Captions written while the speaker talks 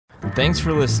Thanks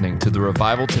for listening to the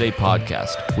Revival Today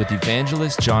podcast with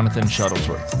evangelist Jonathan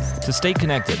Shuttlesworth. To stay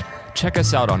connected, check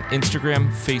us out on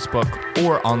Instagram, Facebook,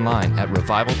 or online at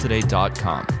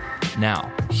revivaltoday.com.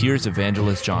 Now, here's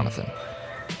evangelist Jonathan.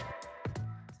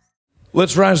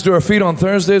 Let's rise to our feet on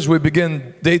Thursday as we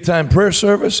begin daytime prayer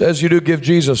service. As you do, give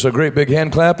Jesus a great big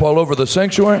hand clap all over the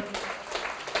sanctuary.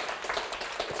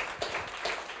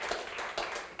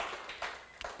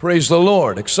 Praise the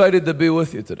Lord. Excited to be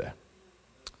with you today.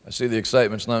 I see the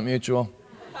excitement's not mutual.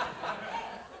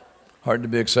 Hard to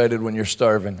be excited when you're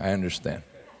starving, I understand.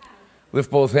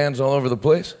 Lift both hands all over the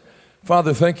place.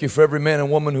 Father, thank you for every man and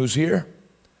woman who's here.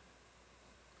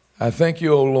 I thank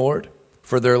you, O Lord,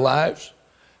 for their lives.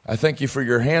 I thank you for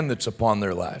your hand that's upon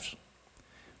their lives.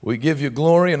 We give you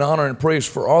glory and honor and praise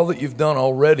for all that you've done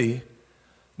already,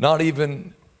 not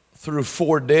even through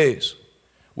 4 days.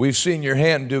 We've seen your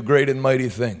hand do great and mighty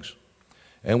things,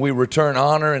 and we return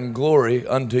honor and glory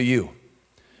unto you,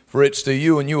 for it's to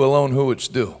you and you alone who it's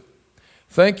due.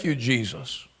 Thank you,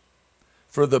 Jesus,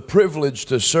 for the privilege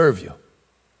to serve you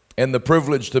and the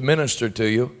privilege to minister to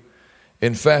you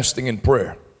in fasting and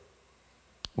prayer.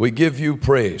 We give you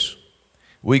praise.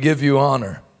 We give you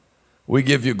honor. We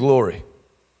give you glory.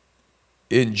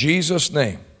 In Jesus'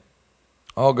 name,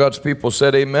 all God's people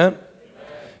said amen. Amen.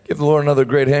 Give the Lord another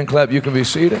great hand clap. You can be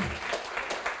seated.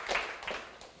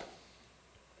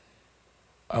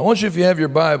 I want you, if you have your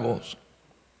Bibles,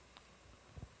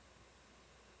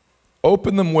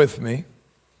 open them with me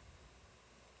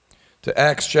to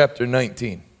Acts chapter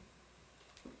 19.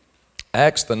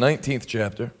 Acts, the 19th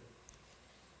chapter.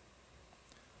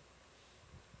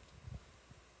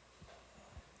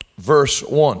 Verse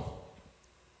 1.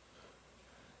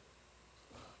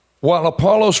 While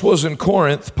Apollos was in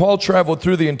Corinth, Paul traveled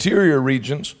through the interior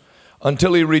regions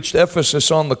until he reached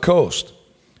Ephesus on the coast,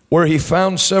 where he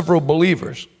found several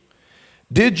believers.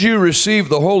 Did you receive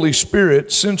the Holy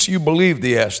Spirit since you believed,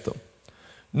 he asked them.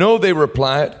 No, they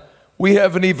replied, we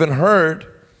haven't even heard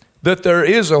that there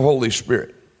is a Holy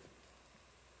Spirit.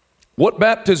 What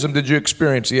baptism did you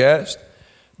experience, he asked.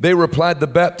 They replied, the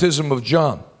baptism of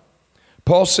John.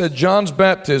 Paul said John's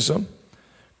baptism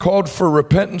called for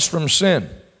repentance from sin,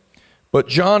 but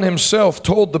John himself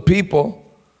told the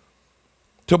people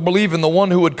to believe in the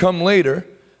one who would come later,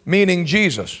 meaning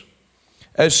Jesus.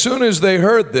 As soon as they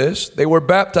heard this, they were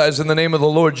baptized in the name of the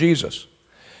Lord Jesus.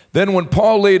 Then when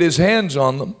Paul laid his hands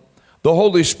on them, the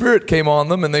Holy Spirit came on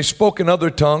them, and they spoke in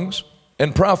other tongues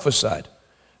and prophesied.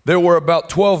 There were about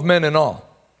 12 men in all.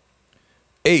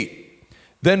 8.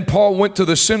 Then Paul went to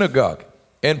the synagogue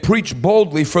and preached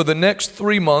boldly for the next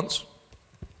 3 months,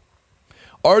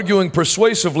 arguing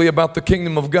persuasively about the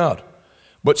kingdom of God.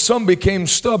 But some became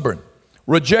stubborn,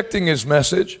 rejecting his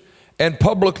message and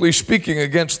publicly speaking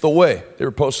against the way. They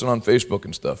were posting on Facebook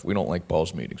and stuff. We don't like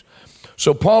Paul's meetings.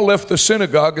 So Paul left the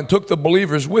synagogue and took the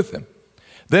believers with him.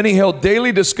 Then he held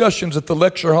daily discussions at the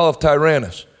lecture hall of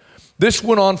Tyrannus. This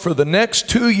went on for the next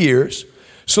 2 years,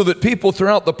 so that people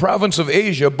throughout the province of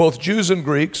Asia, both Jews and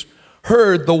Greeks,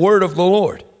 heard the word of the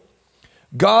Lord.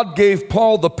 God gave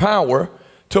Paul the power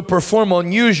to perform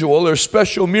unusual or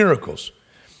special miracles,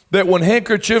 that when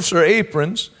handkerchiefs or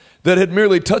aprons that had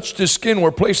merely touched his skin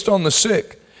were placed on the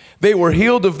sick, they were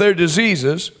healed of their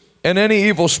diseases, and any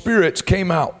evil spirits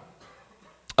came out.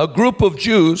 A group of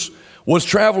Jews was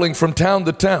traveling from town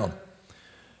to town,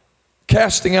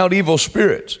 casting out evil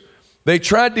spirits. They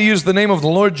tried to use the name of the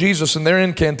Lord Jesus in their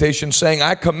incantation, saying,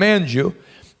 I command you,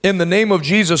 in the name of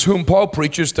Jesus whom Paul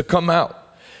preaches, to come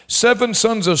out. 7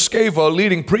 sons of Sceva,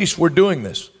 leading priests, were doing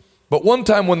this. But one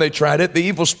time when they tried it, the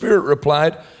evil spirit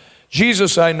replied,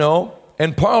 Jesus I know,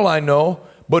 and Paul I know,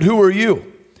 but who are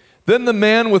you? Then the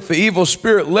man with the evil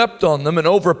spirit leapt on them and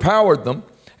overpowered them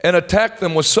and attacked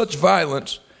them with such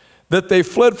violence that they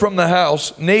fled from the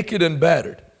house naked and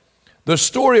battered. The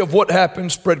story of what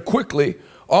happened spread quickly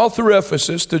all through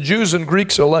Ephesus to Jews and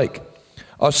Greeks alike.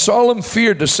 A solemn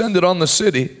fear descended on the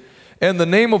city, and the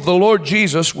name of the Lord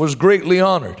Jesus was greatly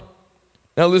honored.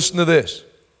 Now listen to this.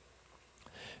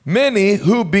 Many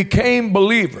who became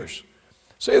believers.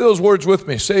 Say those words with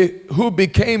me. Say, who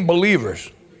became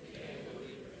believers.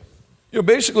 You know,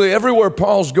 basically everywhere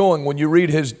Paul's going, when you read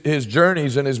his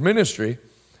journeys and his ministry,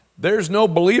 there's no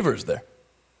believers there.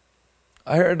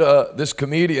 I heard this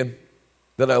comedian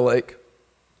that I like,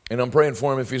 and I'm praying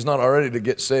for him if he's not already to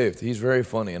get saved. He's very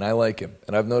funny, and I like him,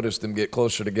 and I've noticed him get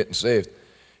closer to getting saved.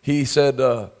 He said,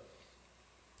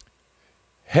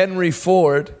 Henry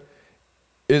Ford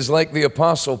is like the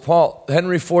Apostle Paul.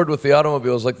 Henry Ford with the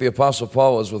automobile is like the Apostle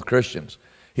Paul was with Christians.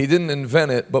 He didn't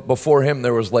invent it, but before him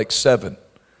there was like 7.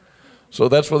 So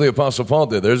that's what the Apostle Paul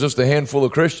did. There's just a handful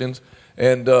of Christians,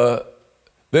 and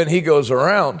then he goes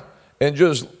around and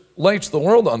just lights the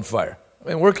world on fire. I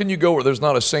mean, where can you go where there's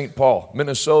not a St. Paul?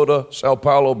 Minnesota, Sao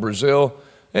Paulo, Brazil.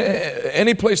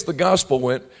 Any place the gospel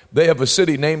went, they have a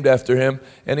city named after him.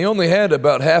 And he only had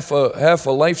about half a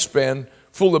lifespan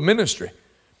full of ministry.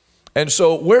 And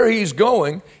so where he's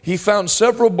going, he found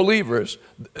several believers,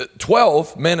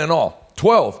 12 men in all.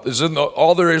 12 is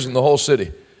all there is in the whole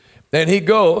city. And he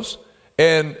goes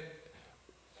and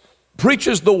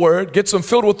preaches the word, gets them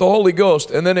filled with the Holy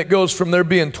Ghost, and then it goes from there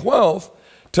being 12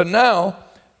 to now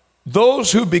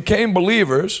those who became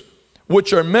believers,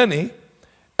 which are many,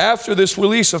 after this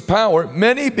release of power,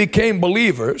 many became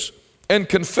believers and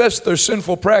confessed their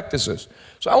sinful practices.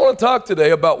 So I want to talk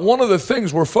today about one of the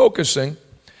things we're focusing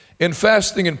in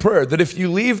fasting and prayer, that if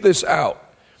you leave this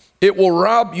out, it will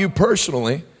rob you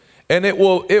personally, and it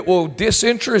will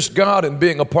disinterest God in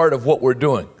being a part of what we're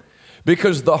doing.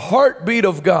 Because the heartbeat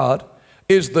of God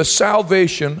is the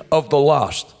salvation of the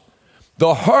lost.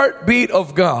 The heartbeat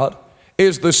of God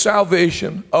is the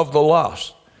salvation of the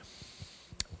lost.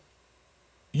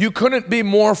 You couldn't be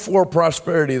more for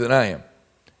prosperity than I am.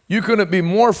 You couldn't be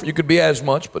more for, you could be as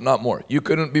much, but not more. You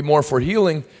couldn't be more for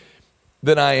healing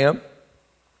than I am,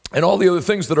 and all the other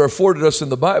things that are afforded us in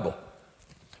the Bible.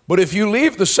 But if you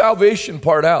leave the salvation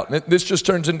part out, and this just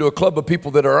turns into a club of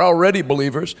people that are already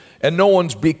believers and no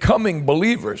one's becoming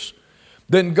believers,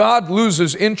 then God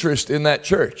loses interest in that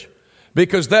church,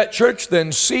 because that church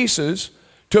then ceases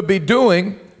to be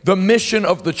doing the mission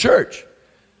of the church.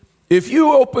 If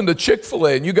you opened a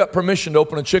Chick-fil-A and you got permission to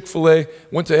open a Chick-fil-A,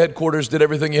 went to headquarters, did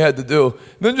everything you had to do,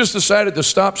 then just decided to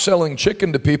stop selling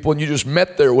chicken to people, and you just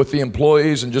met there with the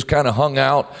employees and just kind of hung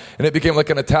out, and it became like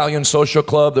an Italian social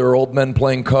club. There were old men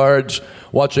playing cards,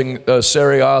 watching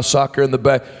Serie A soccer in the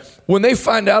back. When they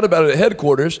find out about it at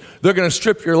headquarters, they're going to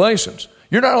strip your license.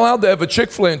 You're not allowed to have a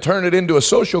Chick-fil-A and turn it into a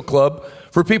social club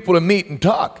for people to meet and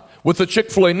talk with the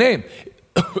Chick-fil-A name.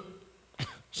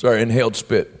 Sorry, inhaled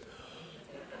spit.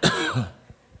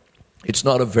 It's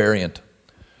not a variant.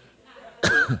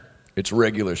 It's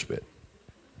regular spit.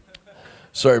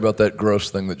 Sorry about that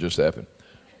gross thing that just happened.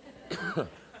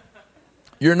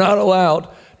 You're not allowed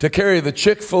to carry the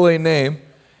Chick-fil-A name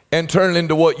and turn it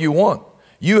into what you want.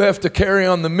 You have to carry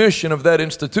on the mission of that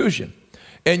institution.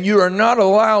 And you are not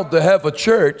allowed to have a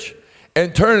church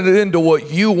and turn it into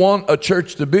what you want a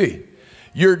church to be.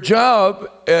 Your job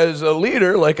as a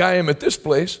leader, like I am at this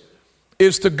place,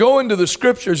 is to go into the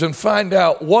scriptures and find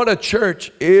out what a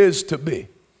church is to be.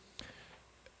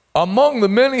 Among the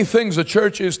many things a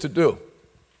church is to do,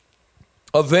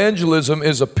 evangelism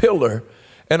is a pillar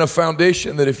and a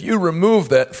foundation that if you remove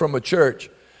that from a church,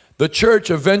 the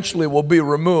church eventually will be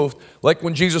removed. Like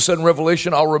when Jesus said in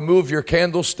Revelation, I'll remove your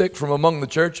candlestick from among the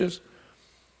churches.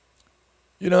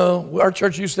 You know, our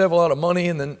church used to have a lot of money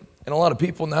and a lot of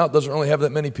people. Now it doesn't really have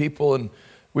that many people, and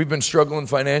we've been struggling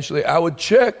financially. I would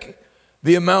check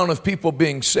the amount of people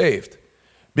being saved,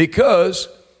 because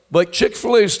like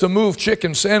Chick-fil-A is to move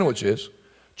chicken sandwiches,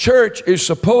 church is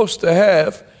supposed to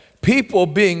have people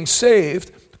being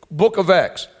saved. Book of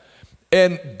Acts.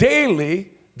 And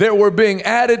daily there were being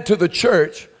added to the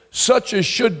church such as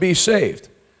should be saved.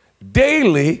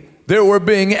 Daily there were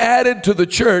being added to the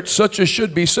church such as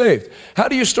should be saved. How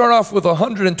do you start off with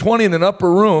 120 in an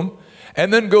upper room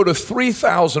and then go to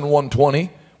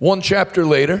 3,120 one chapter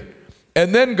later,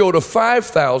 and then go to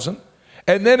 5,000,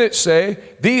 and then it say,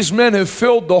 these men have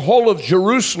filled the whole of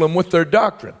Jerusalem with their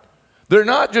doctrine. They're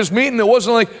not just meeting. It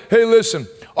wasn't like, hey, listen,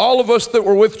 all of us that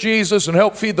were with Jesus and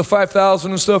helped feed the 5,000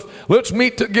 and stuff, let's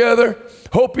meet together,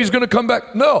 hope he's going to come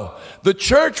back. No, the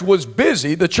church was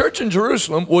busy. The church in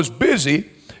Jerusalem was busy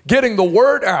getting the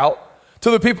word out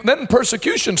to the people. Then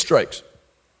persecution strikes.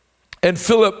 And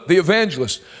Philip, the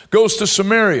evangelist, goes to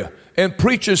Samaria and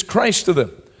preaches Christ to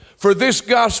them. For this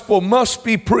gospel must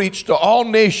be preached to all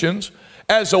nations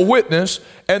as a witness,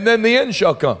 and then the end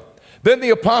shall come. Then the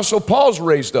apostle Paul's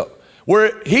raised up,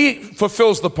 where he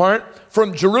fulfills the part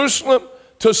from Jerusalem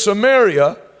to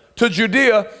Samaria to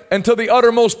Judea and to the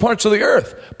uttermost parts of the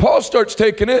earth. Paul starts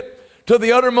taking it to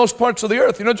the uttermost parts of the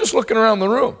earth. You know, just looking around the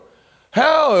room.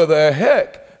 How the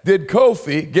heck did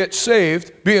Kofi get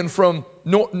saved being from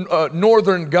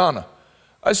northern Ghana?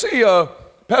 I see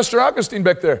Pastor Augustine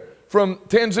back there. From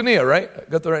Tanzania, right?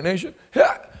 Got the right nation?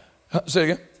 Yeah. Say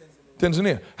it again.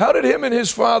 Tanzania. How did him and his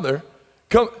father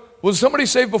come? Was somebody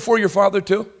saved before your father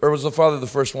too? Or was the father the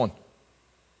first one?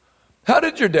 How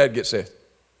did your dad get saved?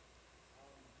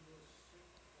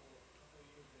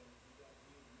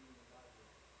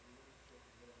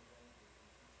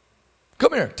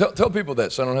 Come here. Tell people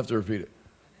that so I don't have to repeat it.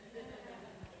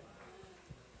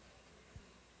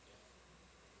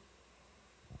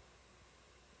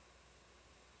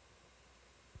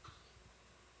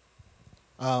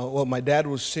 Well, my dad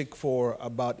was sick for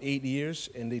about 8 years,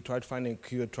 and they tried finding a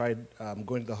cure, tried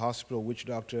going to the hospital, witch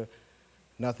doctor,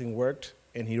 nothing worked.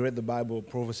 And he read the Bible,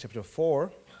 Proverbs chapter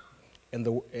 4,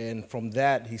 and from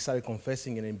that, he started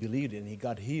confessing it and believed it, and he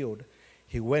got healed.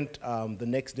 He went the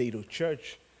next day to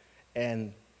church,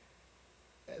 and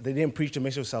they didn't preach the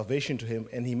message of salvation to him,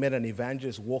 and he met an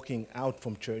evangelist walking out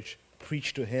from church,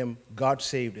 preached to him, God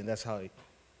saved, and that's how he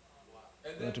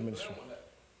went to ministry.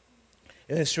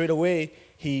 And then straight away,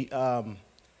 he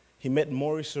met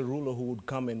Maurice Cerullo, who would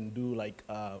come and do like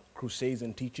crusades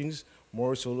and teachings.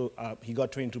 Maurice Cerullo, he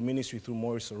got trained to ministry through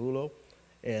Maurice Cerullo,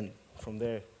 and from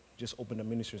there, just opened a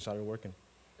ministry and started working.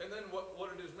 And then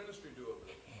what did his ministry do over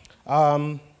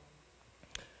there?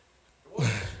 It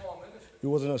wasn't a small ministry. It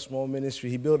wasn't a small ministry.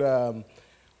 He built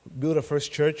a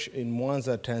first church in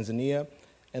Mwanza, Tanzania,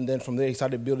 and then from there he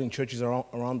started building churches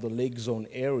around the Lake Zone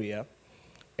area,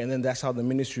 and then that's how the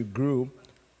ministry grew.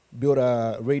 Built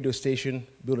a radio station,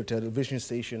 built a television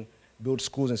station, built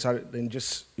schools, and it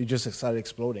just started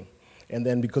exploding. And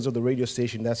then because of the radio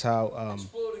station, that's how...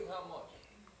 Exploding how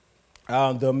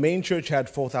much? The main church had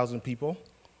 4,000 people,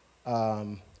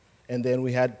 and then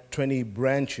we had 20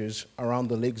 branches around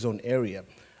the Lake Zone area.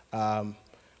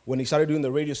 When he started doing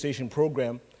the radio station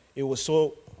program, it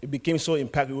became so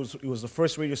impactful. It was the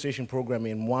first radio station program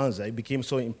in Mwanza. It became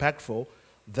so impactful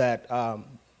that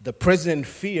the president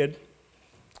feared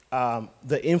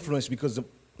the influence, because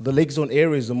the Lake Zone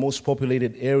area is the most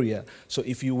populated area. So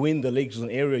if you win the Lake Zone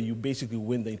area, you basically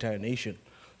win the entire nation.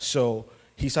 So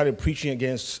he started preaching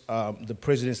against the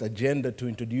president's agenda to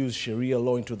introduce Sharia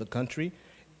law into the country,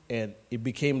 and it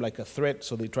became like a threat,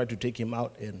 so they tried to take him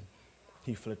out, and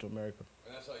he fled to America.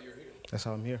 And that's how you're here. That's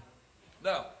how I'm here.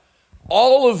 Now,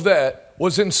 all of that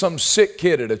was in some sick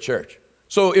kid at a church.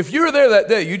 So if you were there that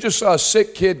day, you just saw a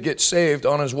sick kid get saved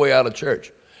on his way out of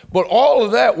church. But all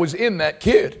of that was in that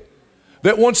kid,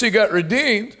 that once he got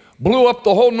redeemed, blew up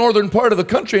the whole northern part of the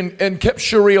country and kept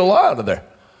Sharia law out of there.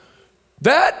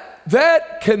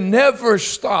 That can never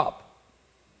stop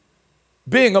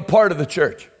being a part of the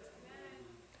church.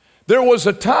 There was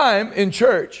a time in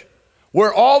church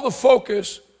where all the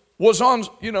focus was on,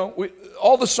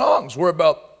 all the songs were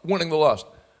about winning the lost.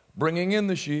 Bringing in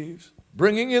the sheaves,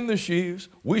 bringing in the sheaves.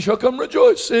 We shall come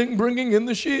rejoicing, bringing in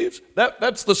the sheaves.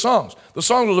 That's the songs. The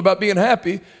song was about being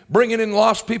happy, bringing in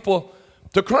lost people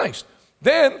to Christ.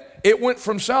 Then it went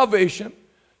from salvation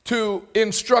to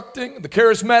instructing, the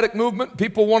charismatic movement.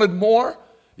 People wanted more.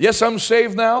 Yes, I'm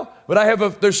saved now,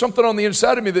 but there's something on the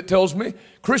inside of me that tells me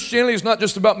Christianity is not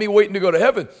just about me waiting to go to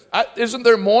heaven. Isn't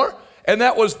there more? And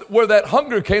that was where that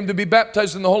hunger came, to be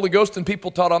baptized in the Holy Ghost, and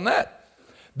people taught on that.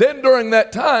 Then during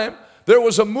that time, there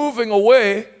was a moving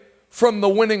away from the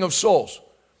winning of souls.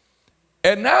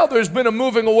 And now there's been a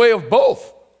moving away of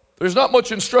both. There's not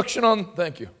much instruction on,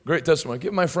 thank you, great testimony.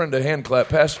 Give my friend a hand clap,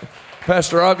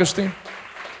 Pastor Augustine.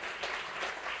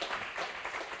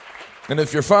 And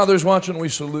if your father's watching, we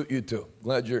salute you too.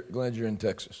 Glad you're in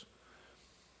Texas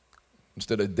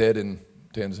instead of dead in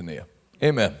Tanzania.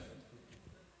 Amen.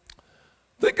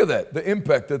 Think of that, the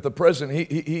impact that the president,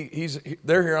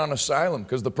 they're here on asylum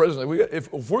because the president,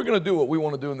 if we're going to do what we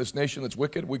want to do in this nation that's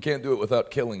wicked, we can't do it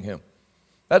without killing him.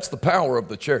 That's the power of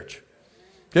the church.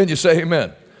 Can you say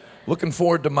amen? Looking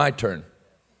forward to my turn.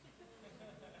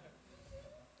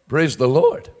 Praise the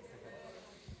Lord.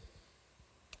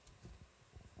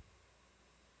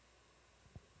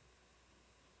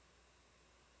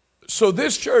 So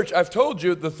this church, I've told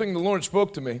you the thing the Lord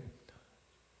spoke to me.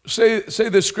 Say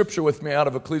this scripture with me out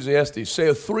of Ecclesiastes. Say,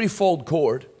 a threefold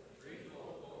cord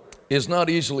is not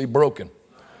easily broken.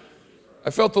 I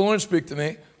felt the Lord speak to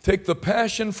me. Take the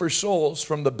passion for souls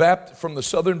from the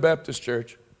Southern Baptist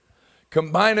Church,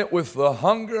 combine it with the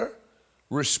hunger,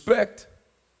 respect,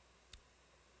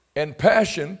 and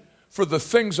passion for the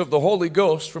things of the Holy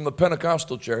Ghost from the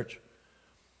Pentecostal Church,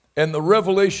 and the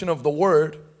revelation of the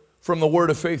Word from the Word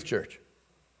of Faith Church.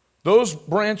 Those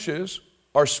branches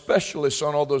are specialists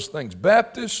on all those things.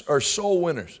 Baptists are soul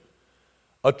winners.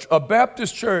 A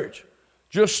Baptist church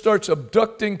just starts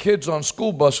abducting kids on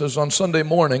school buses on Sunday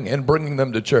morning and bringing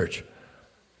them to church.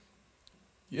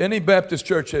 Any Baptist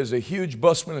church has a huge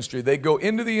bus ministry. They go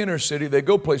into the inner city, they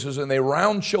go places, and they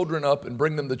round children up and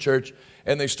bring them to church,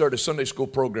 and they start a Sunday school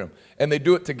program. And they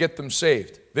do it to get them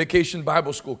saved. Vacation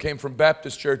Bible School came from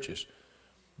Baptist churches.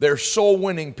 They're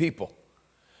soul-winning people.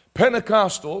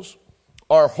 Pentecostals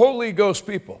are Holy Ghost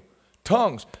people.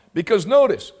 Tongues. Because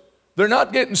notice, they're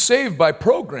not getting saved by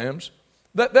programs.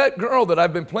 That girl that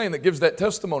I've been playing that gives that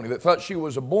testimony that thought she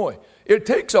was a boy, it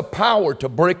takes a power to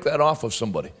break that off of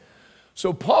somebody.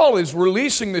 So Paul is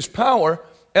releasing this power,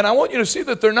 and I want you to see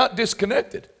that they're not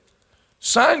disconnected.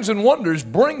 Signs and wonders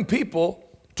bring people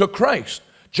to Christ.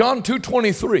 John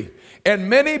 2:23. And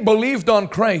many believed on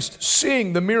Christ,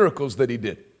 seeing the miracles that he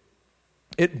did.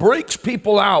 It breaks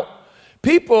people out.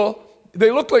 People, they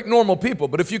look like normal people,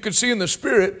 but if you could see in the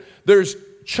spirit, there's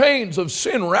chains of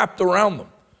sin wrapped around them.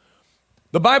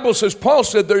 The Bible says, Paul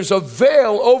said, there's a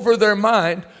veil over their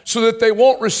mind so that they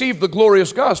won't receive the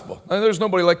glorious gospel. Now, there's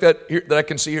nobody like that here, that I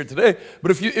can see here today.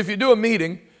 But if you do a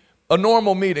meeting, a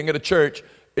normal meeting at a church,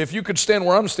 if you could stand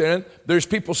where I'm standing, there's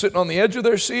people sitting on the edge of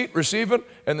their seat receiving,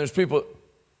 and there's people,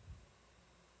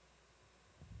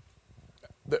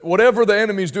 whatever the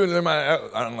enemy's doing to their mind,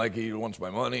 I don't like he wants my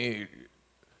money,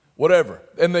 whatever,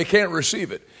 and they can't receive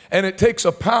it. And it takes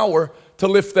a power to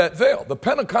lift that veil. The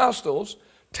Pentecostals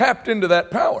tapped into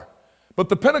that power. But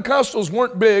the Pentecostals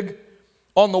weren't big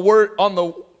on the word,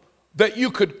 that you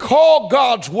could call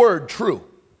God's word true.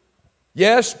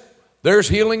 Yes, there's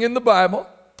healing in the Bible,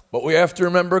 but we have to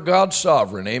remember God's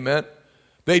sovereign, amen?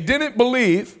 They didn't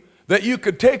believe that you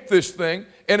could take this thing,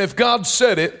 and if God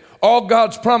said it, all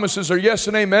God's promises are yes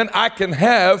and amen. I can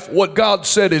have what God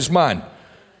said is mine.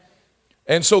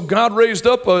 And so God raised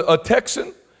up a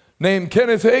Texan named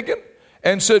Kenneth Hagin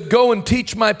and said, go and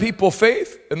teach my people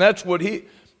faith. And that's what I'm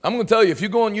going to tell you, if you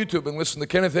go on YouTube and listen to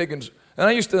Kenneth Hagin's, and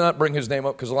I used to not bring his name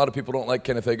up because a lot of people don't like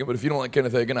Kenneth Hagin, but if you don't like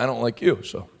Kenneth Hagin, I don't like you.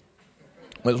 So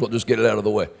might as well just get it out of the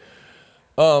way.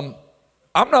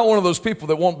 I'm not one of those people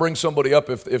that won't bring somebody up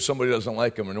if somebody doesn't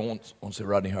like him and won't say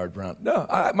Rodney Howard Brown. No,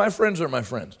 my friends are my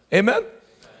friends. Amen?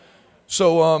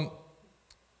 So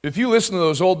if you listen to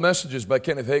those old messages by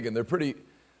Kenneth Hagin, they're pretty,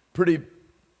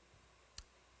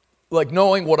 like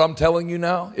knowing what I'm telling you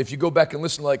now, if you go back and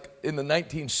listen like in the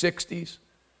 1960s,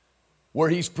 where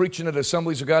he's preaching at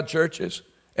Assemblies of God churches,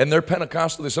 and they're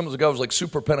Pentecostal, the Assemblies of God was like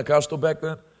super Pentecostal back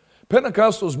then.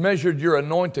 Pentecostals measured your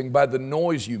anointing by the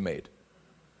noise you made.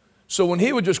 So when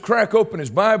he would just crack open his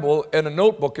Bible and a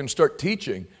notebook and start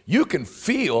teaching, you can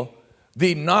feel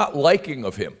the not liking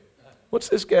of him. What's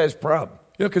this guy's problem?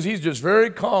 You know, because he's just very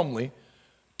calmly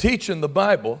teaching the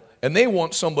Bible, and they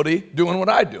want somebody doing what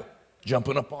I do,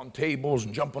 jumping up on tables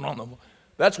and jumping on them.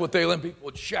 That's what they let people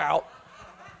would shout.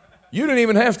 You didn't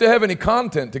even have to have any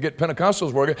content to get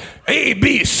Pentecostals working. A,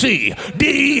 B, C,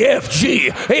 D, E, F,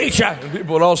 G, H, I. And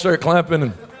people would all start clapping.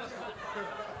 And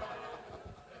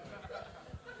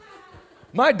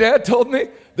my dad told me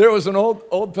there was an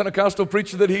old Pentecostal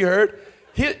preacher that he heard.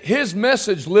 His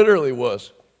message literally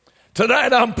was,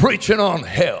 tonight I'm preaching on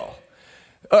hell,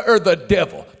 or the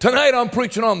devil. Tonight I'm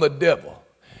preaching on the devil.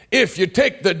 If you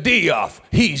take the D off,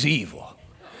 he's evil.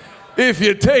 If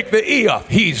you take the E off,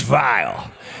 he's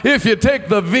vile. If you take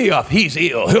the V off, he's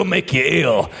ill. He'll make you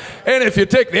ill. And if you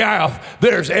take the I off,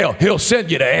 there's L. He'll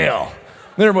send you to hell.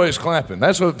 And everybody's clapping.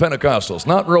 That's what Pentecostals.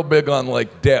 Not real big on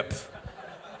like depth.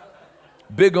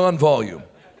 Big on volume.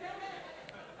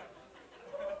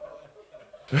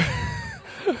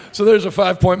 So there's a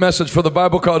 5-point message for the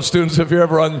Bible college students if you're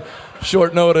ever on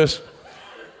short notice.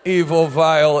 Evil,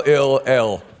 vile, ill,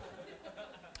 L.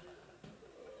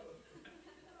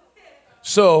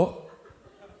 So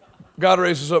God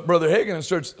raises up Brother Hagin and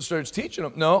starts teaching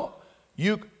him. No,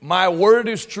 my word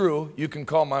is true. You can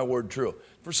call my word true.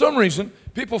 For some reason,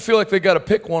 people feel like they got to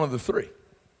pick one of the three.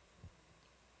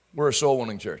 We're a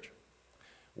soul-winning church.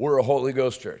 We're a Holy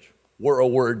Ghost church. We're a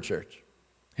word church.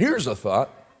 Here's a thought.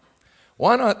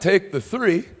 Why not take the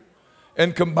three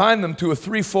and combine them to a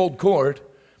threefold cord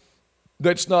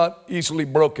that's not easily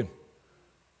broken?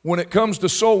 When it comes to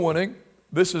soul winning,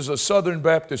 this is a Southern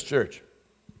Baptist church.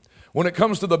 When it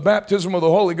comes to the baptism of the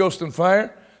Holy Ghost and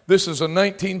fire, this is a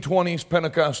 1920s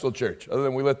Pentecostal church, other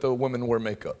than we let the women wear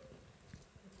makeup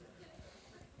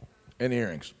and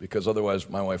earrings, because otherwise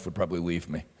my wife would probably leave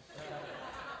me.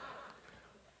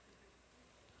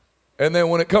 And then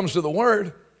when it comes to the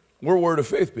word, we're word of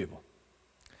faith people.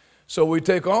 So we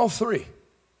take all three.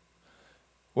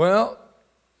 Well,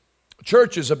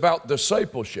 church is about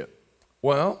discipleship.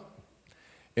 Well,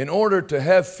 in order to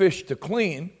have fish to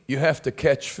clean, you have to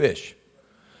catch fish.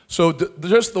 So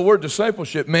just the word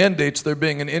discipleship mandates there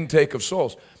being an intake of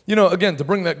souls. You know, again, to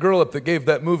bring that girl up that gave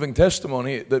that moving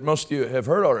testimony that most of you have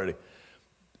heard already.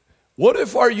 What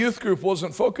if our youth group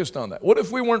wasn't focused on that? What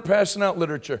if we weren't passing out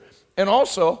literature? And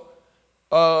also,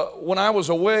 when I was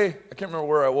away, I can't remember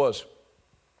where I was.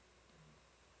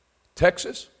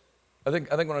 Texas? I think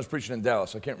when I was preaching in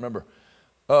Dallas, I can't remember.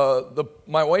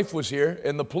 My wife was here,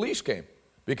 and the police came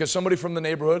because somebody from the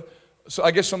neighborhood, so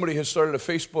I guess somebody has started a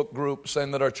Facebook group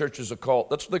saying that our church is a cult.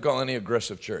 That's what they call any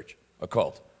aggressive church, a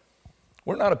cult.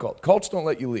 We're not a cult. Cults don't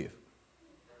let you leave.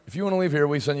 If you want to leave here,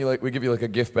 we give you like a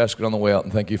gift basket on the way out,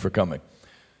 and thank you for coming.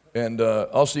 And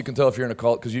also you can tell if you're in a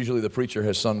cult because usually the preacher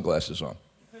has sunglasses on.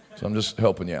 So I'm just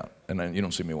helping you out. And then you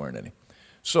don't see me wearing any.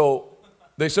 So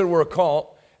they said we're a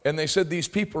cult. And they said these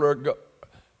people are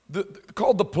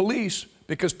called the police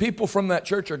because people from that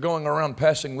church are going around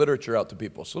passing literature out to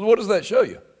people. So what does that show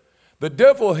you? The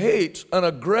devil hates an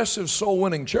aggressive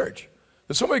soul-winning church.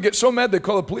 That somebody gets so mad they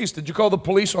call the police. Did you call the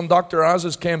police on Dr.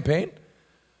 Oz's campaign?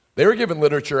 They were giving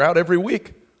literature out every week.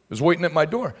 It was waiting at my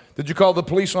door. Did you call the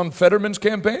police on Fetterman's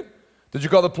campaign? Did you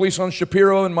call the police on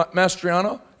Shapiro and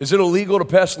Mastriano? Is it illegal to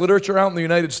pass literature out in the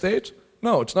United States?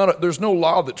 No, it's not. There's no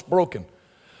law that's broken.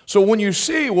 So when you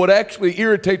see what actually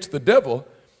irritates the devil,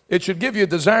 it should give you a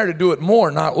desire to do it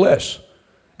more, not less.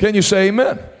 Can you say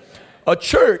amen? A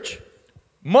church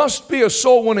must be a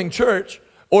soul-winning church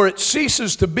or it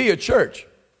ceases to be a church.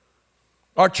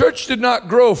 Our church did not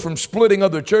grow from splitting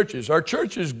other churches. Our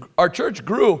church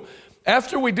grew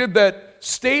after we did that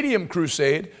stadium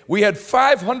crusade. We had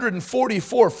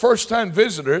 544 first-time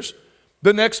visitors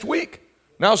the next week.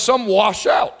 Now some wash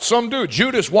out. Some do.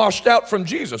 Judas washed out from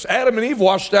Jesus. Adam and Eve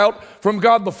washed out from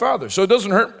God the Father. So it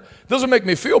doesn't hurt. It doesn't make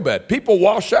me feel bad. People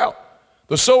wash out.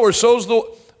 The sower sows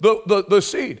the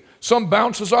seed. Some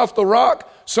bounces off the rock.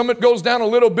 Some it goes down a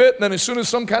little bit, and then as soon as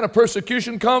some kind of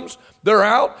persecution comes, they're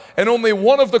out, and only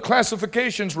one of the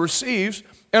classifications receives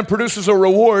and produces a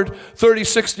reward 30,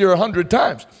 60, or 100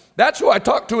 times. That's who I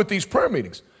talk to at these prayer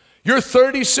meetings. You're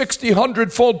 30, 60,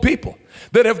 100-fold people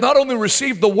that have not only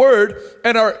received the word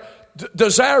and are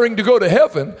desiring to go to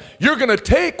heaven. You're going to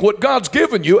take what God's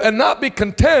given you and not be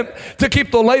content to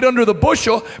keep the light under the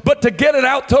bushel, but to get it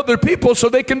out to other people so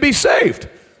they can be saved.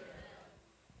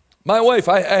 My wife,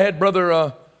 I had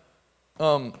Brother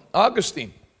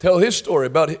Augustine tell his story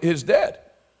about his dad.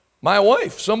 My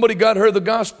wife, somebody got her the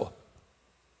gospel,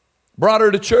 brought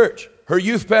her to church. Her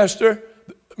youth pastor,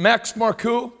 Max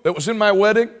Marcoux, that was in my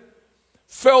wedding,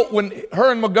 felt when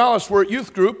her and Magalis were at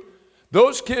youth group,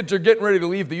 those kids are getting ready to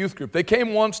leave the youth group. They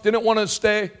came once, didn't want to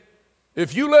stay.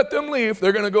 If you let them leave,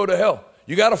 they're going to go to hell.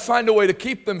 You got to find a way to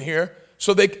keep them here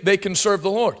so they can serve the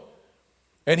Lord.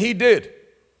 And he did,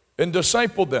 and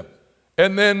discipled them.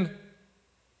 And then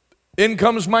in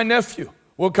comes my nephew.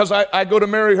 Well, because I go to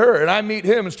marry her, and I meet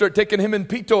him and start taking him and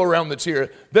Pito around that's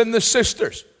here. Then the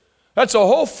sisters. That's a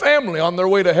whole family on their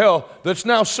way to hell that's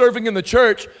now serving in the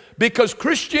church because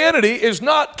Christianity is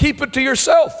not keep it to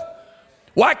yourself.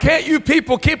 Why can't you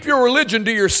people keep your religion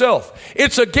to yourself?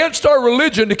 It's against our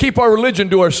religion to keep our religion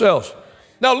to ourselves.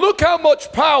 Now look how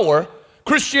much power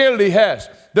Christianity has.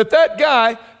 That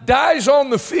guy dies on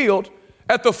the field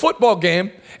at the football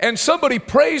game and somebody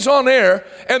prays on air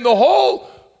and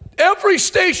every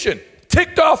station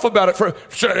ticked off about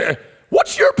it.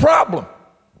 What's your problem?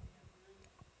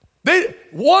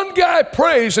 One guy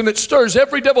prays and it stirs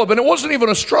every devil up, and it wasn't even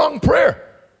a strong prayer.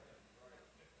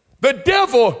 The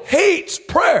devil hates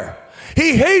prayer.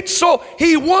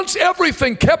 He wants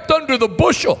everything kept under the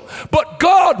bushel. But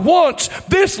God wants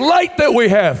this light that we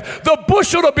have, the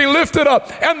bushel to be lifted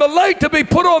up and the light to be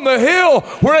put on the hill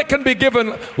where it can be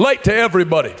given light to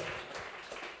everybody.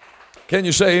 Can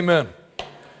you say amen?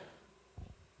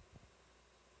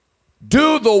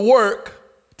 Do the work,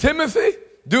 Timothy,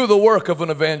 do the work of an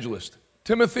evangelist.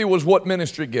 Timothy was what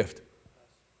ministry gift?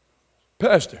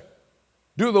 Pastor.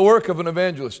 Do the work of an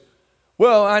evangelist.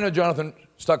 Well, I know Jonathan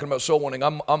is talking about soul winning.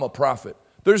 I'm a prophet.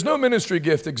 There's no ministry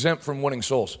gift exempt from winning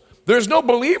souls. There's no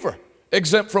believer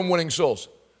exempt from winning souls.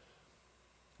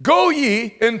 Go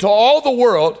ye into all the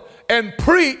world and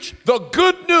preach the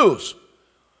good news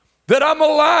that I'm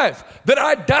alive, that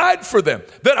I died for them,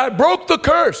 that I broke the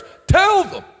curse. Tell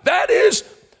them. That is,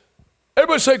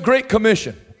 everybody say Great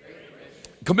Commission.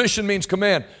 Commission means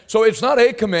command. So it's not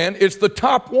a command, it's the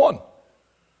top one.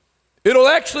 It'll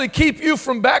actually keep you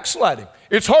from backsliding.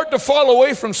 It's hard to fall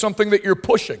away from something that you're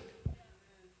pushing.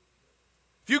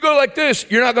 If you go like this,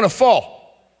 you're not going to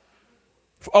fall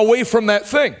away from that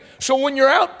thing. So when you're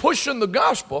out pushing the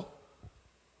gospel,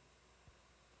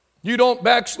 you don't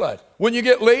backslide. When you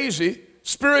get lazy,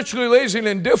 spiritually lazy and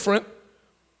indifferent,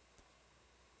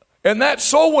 and that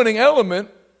soul-winning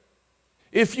element,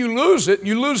 if you lose it,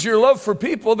 you lose your love for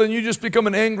people, then you just become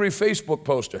an angry Facebook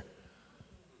poster.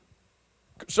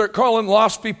 Start calling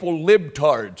lost people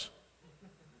libtards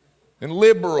and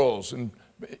liberals, and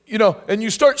and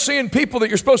you start seeing people that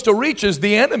you're supposed to reach as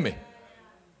the enemy.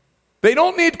 They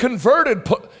don't need converted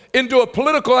into a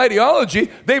political ideology.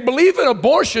 They believe in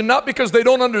abortion not because they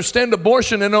don't understand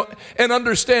abortion and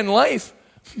understand life.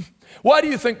 Why do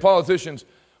you think politicians,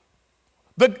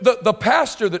 the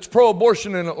pastor that's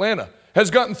pro-abortion in Atlanta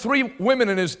has gotten 3 women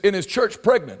in his church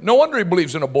pregnant? No wonder he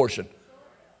believes in abortion.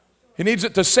 He needs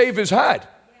it to save his hide.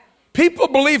 People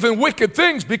believe in wicked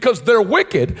things because they're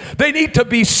wicked. They need to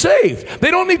be saved.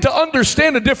 They don't need to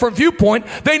understand a different viewpoint.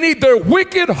 They need their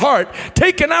wicked heart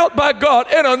taken out by God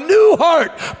and a new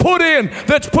heart put in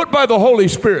that's put by the Holy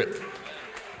Spirit.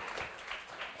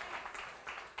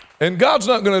 And God's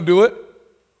not going to do it.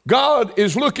 God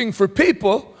is looking for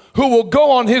people who will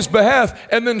go on His behalf,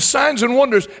 and then signs and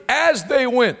wonders as they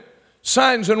went.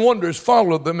 Signs and wonders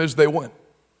followed them as they went.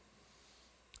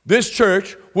 This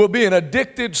church will be an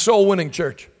addicted soul-winning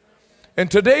church.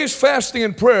 And today's fasting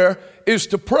and prayer is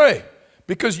to pray,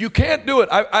 because you can't do it.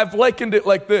 I've likened it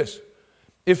like this.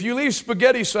 If you leave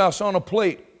spaghetti sauce on a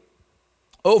plate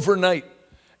overnight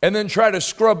and then try to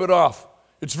scrub it off,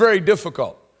 it's very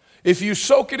difficult. If you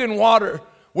soak it in water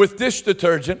with dish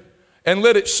detergent and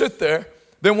let it sit there,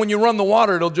 then when you run the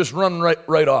water, it'll just run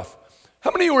right off.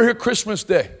 How many of you were here Christmas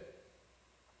Day?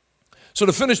 So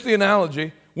to finish the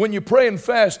analogy, when you pray and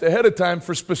fast ahead of time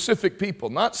for specific people,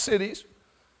 not cities.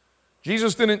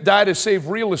 Jesus didn't die to save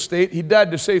real estate. He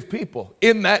died to save people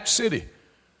in that city.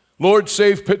 Lord,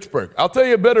 save Pittsburgh. I'll tell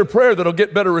you a better prayer that'll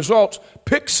get better results.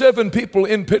 Pick 7 people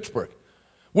in Pittsburgh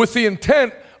with the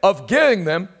intent of getting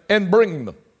them and bringing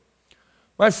them.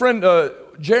 My friend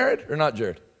Jared, or not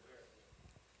Jared,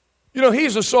 you know,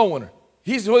 he's a soul winner.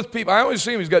 He's with people. I always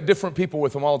see him. He's got different people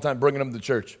with him all the time, bringing them to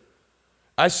church.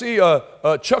 I see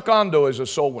Chuck Ondo is a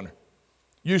soul winner.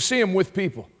 You see him with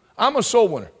people. I'm a soul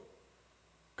winner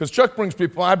because Chuck brings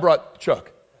people. I brought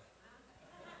Chuck.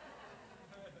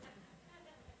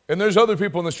 And there's other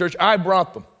people in this church. I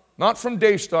brought them. Not from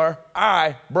Daystar.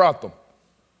 I brought them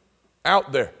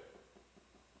out there.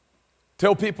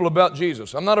 Tell people about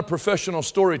Jesus. I'm not a professional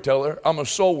storyteller. I'm a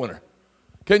soul winner.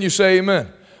 Can you say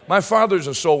amen? My father's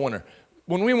a soul winner.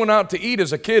 When we went out to eat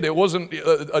as a kid, it wasn't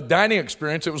a dining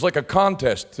experience. It was like a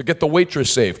contest to get the waitress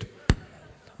saved.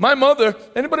 My mother,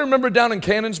 anybody remember down in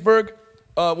Cannonsburg,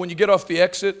 when you get off the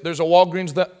exit, there's a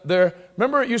Walgreens there.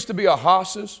 Remember it used to be a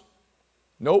Haas's?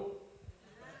 Nope.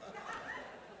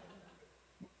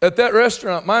 At that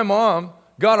restaurant, my mom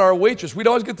got our waitress. We'd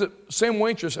always get the same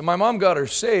waitress, and my mom got her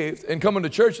saved and coming to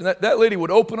church, and that lady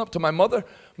would open up to my mother.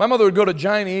 My mother would go to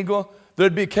Giant Eagle.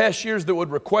 There'd be cashiers that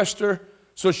would request her,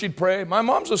 so she'd pray. My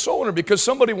mom's a soul winner because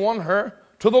somebody won her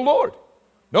to the Lord.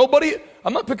 Nobody,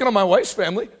 I'm not picking on my wife's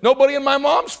family. Nobody in my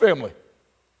mom's family.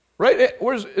 Right?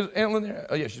 Is Aunt Lynn there?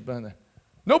 Oh, yeah, she's behind there.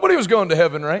 Nobody was going to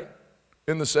heaven, right?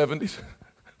 In the 70s.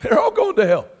 They're all going to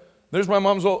hell. There's my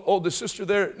mom's oldest sister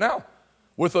there now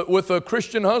with a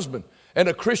Christian husband and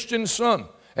a Christian son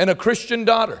and a Christian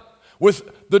daughter.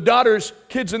 With the daughter's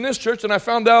kids in this church, and I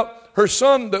found out her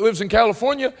son that lives in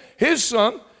California, his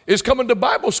son is coming to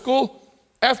Bible school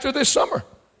after this summer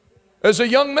as a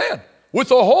young man with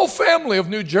a whole family of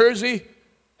New Jersey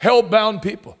hell-bound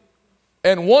people.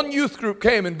 And one youth group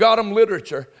came and got them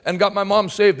literature and got my mom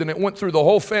saved, and it went through the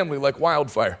whole family like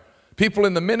wildfire. People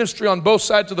in the ministry on both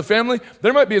sides of the family.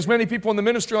 There might be as many people in the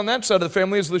ministry on that side of the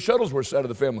family as the Shuttlesworth side of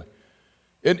the family.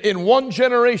 In one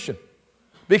generation.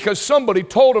 Because somebody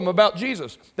told them about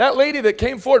Jesus. That lady that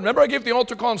came forward, remember I gave the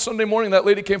altar call on Sunday morning, that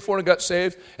lady came forward and got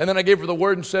saved, and then I gave her the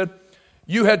word and said,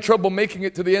 you had trouble making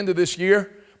it to the end of this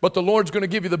year, but the Lord's going to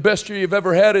give you the best year you've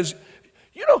ever had.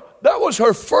 You know, that was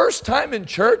her first time in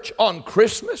church on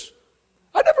Christmas.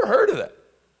 I never heard of that.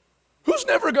 Who's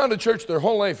never gone to church their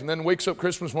whole life and then wakes up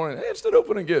Christmas morning, hey, instead of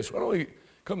opening gifts, why don't we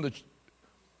come to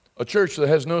a church that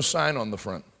has no sign on the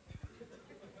front?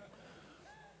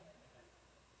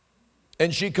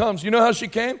 And she comes. You know how she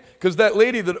came? Because that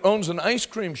lady that owns an ice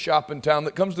cream shop in town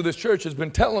that comes to this church has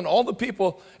been telling all the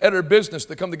people at her business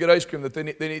that come to get ice cream that they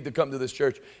need to come to this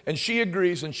church. And she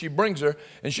agrees, and she brings her.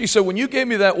 And she said, when you gave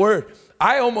me that word,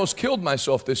 I almost killed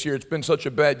myself this year. It's been such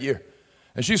a bad year.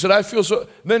 And she said, I feel so.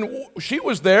 Then she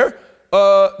was there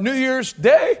New Year's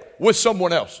Day with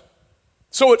someone else.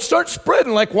 So it starts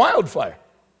spreading like wildfire.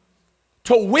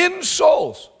 To win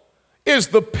souls is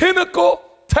the pinnacle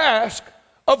task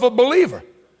of a believer.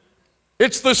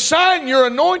 It's the sign you're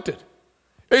anointed.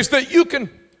 It's that you can.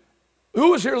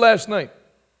 Who was here last night?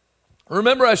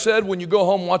 Remember I said when you go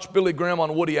home, watch Billy Graham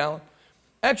on Woody Allen?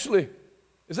 Actually,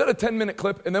 is that a 10-minute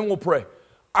clip? And then we'll pray.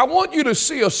 I want you to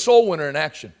see a soul winner in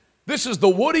action. This is the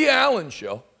Woody Allen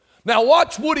show. Now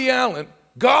watch Woody Allen,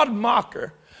 God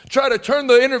mocker, try to turn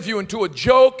the interview into a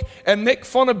joke and make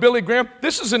fun of Billy Graham.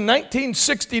 This is in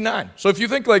 1969. So if you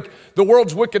think like the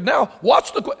world's wicked now,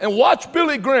 watch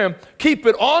Billy Graham keep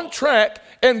it on track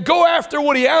and go after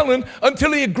Woody Allen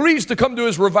until he agrees to come to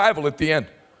his revival at the end.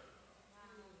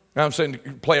 Now I'm saying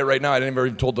play it right now. I didn't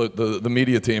even told the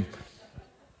media team.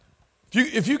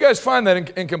 If you guys find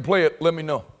that and can play it, let me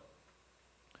know.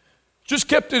 Just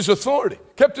kept his authority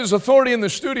in the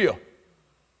studio.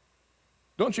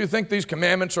 Don't you think these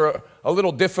commandments are a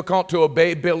little difficult to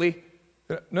obey, Billy?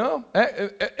 No,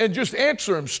 and just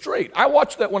answer him straight. I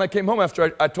watched that when I came home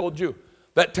after I told you,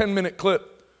 that 10-minute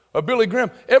clip of Billy Graham.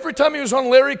 Every time he was on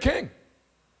Larry King.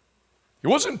 He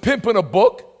wasn't pimping a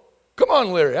book. Come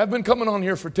on, Larry, I've been coming on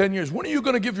here for 10 years. When are you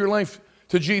going to give your life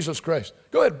to Jesus Christ?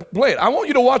 Go ahead, play it. I want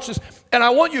you to watch this, and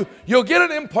I want you'll get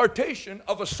an impartation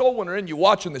of a soul winner in you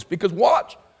watching this, because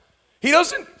watch.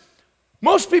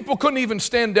 Most people couldn't even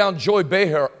stand down Joy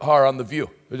Behar on The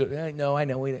View. I know.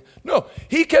 No,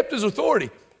 he kept his authority.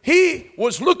 He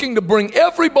was looking to bring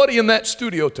everybody in that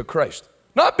studio to Christ.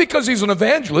 Not because he's an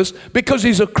evangelist, because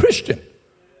he's a Christian.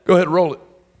 Go ahead, roll it.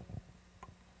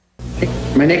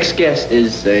 My next guest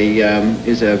is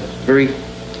a very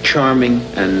charming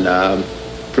and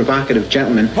provocative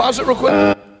gentleman. Pause it real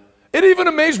quick. It even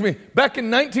amazed me. Back in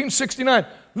 1969,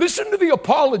 listen to the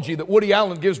apology that Woody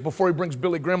Allen gives before he brings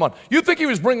Billy Graham on. You think he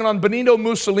was bringing on Benito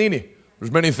Mussolini.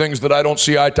 There's many things that I don't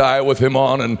see eye to eye with him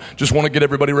on, and just want to get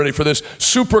everybody ready for this.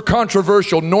 Super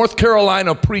controversial North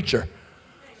Carolina preacher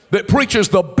that preaches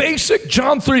the basic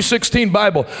John 3:16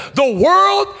 Bible. The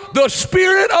world, the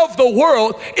spirit of the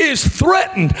world is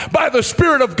threatened by the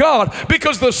Spirit of God,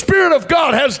 because the Spirit of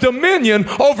God has dominion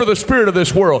over the spirit of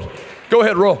this world. Go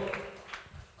ahead, roll.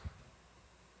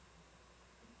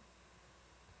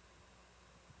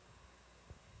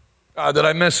 Did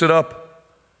I mess it up?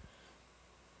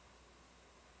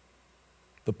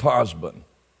 The pause button.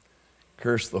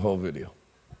 Curse the whole video.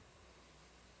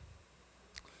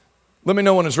 Let me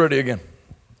know when it's ready again,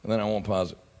 and then I won't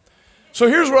pause it. So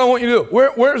here's what I want you to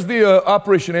do. Where's the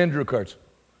Operation Andrew cards?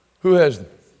 Who has them?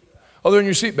 Oh, they're in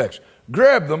your seat bags.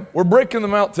 Grab them. We're breaking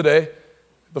them out today,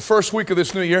 the first week of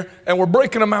this new year, and we're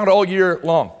breaking them out all year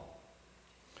long.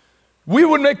 We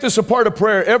would make this a part of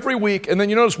prayer every week, and then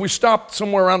you notice we stopped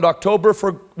somewhere around October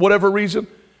for whatever reason,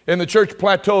 and the church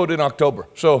plateaued in October.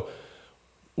 So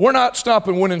we're not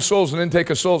stopping winning souls and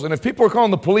intake of souls. And if people are calling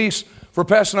the police for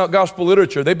passing out gospel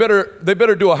literature, they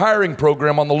better do a hiring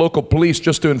program on the local police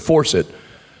just to enforce it,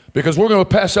 because we're going to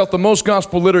pass out the most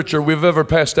gospel literature we've ever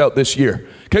passed out this year.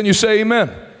 Can you say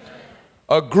amen?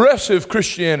 Aggressive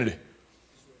Christianity.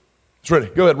 It's ready.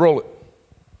 Go ahead, roll it.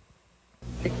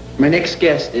 My next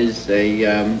guest is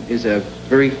a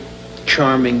very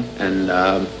charming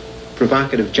and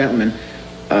provocative gentleman.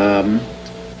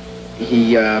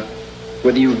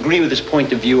 Whether you agree with his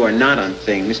point of view or not on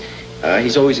things,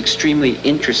 he's always extremely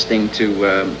interesting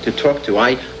to talk to.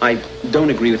 I don't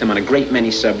agree with him on a great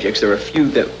many subjects. There are a few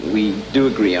that we do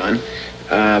agree on,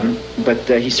 but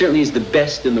he certainly is the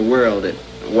best in the world at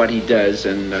what he does.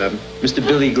 And Mr.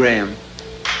 Billy Graham.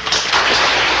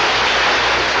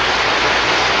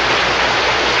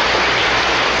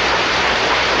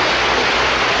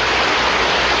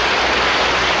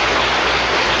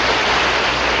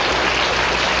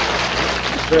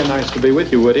 Very nice to be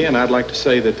with you, Woody, and I'd like to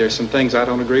say that there's some things I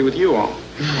don't agree with you on.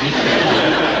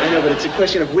 I know, but it's a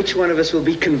question of which one of us will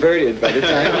be converted by the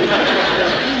time.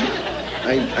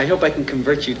 I hope I can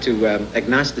convert you to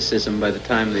agnosticism by the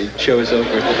time the show is over.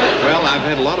 Well, I've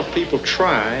had a lot of people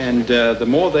try, and the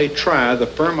more they try, the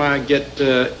firmer I get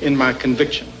in my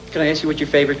conviction. Can I ask you what your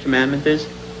favorite commandment is?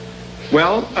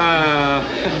 Well,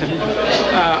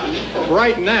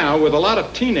 right now, with a lot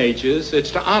of teenagers,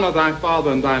 it's to honor thy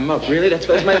father and thy mother. Really? That's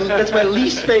my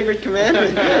least favorite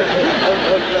commandment.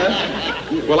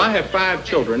 Well, I have 5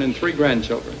 children and 3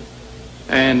 grandchildren.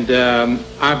 And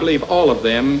I believe all of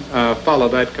them follow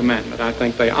that commandment. I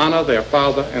think they honor their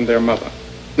father and their mother.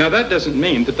 Now, that doesn't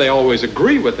mean that they always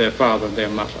agree with their father and their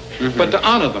mother, but to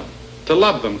honor them, to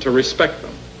love them, to respect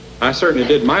them. I certainly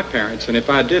did my parents, and if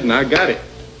I didn't, I got it.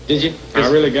 Did you? I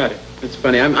really got it. It's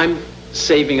funny. I'm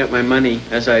saving up my money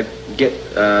as I get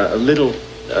a little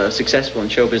successful in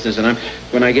show business, and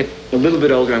when I get a little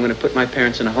bit older, I'm going to put my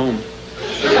parents in a home.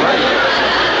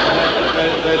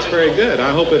 That's very good. I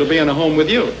hope it'll be in a home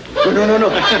with you. No.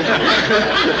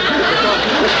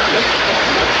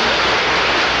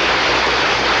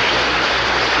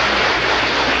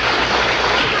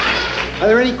 Are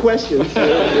there any questions?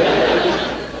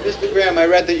 Mr. Graham, I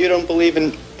read that you don't believe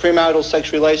in premarital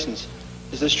sex relations.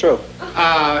 Is this true?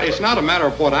 It's not a matter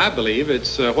of what I believe.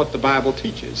 It's what the Bible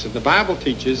teaches. And the Bible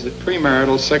teaches that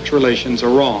premarital sex relations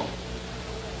are wrong.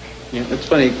 Yeah, that's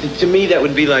funny. To me, that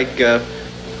would be like,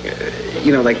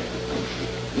 like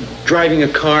driving a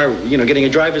car, getting a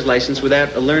driver's license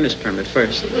without a learner's permit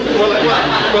first.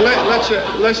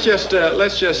 Let's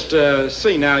just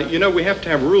see now. We have to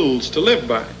have rules to live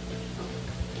by.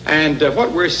 And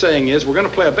what we're saying is we're going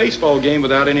to play a baseball game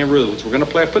without any rules. We're going to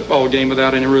play a football game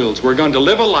without any rules. We're going to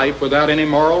live a life without any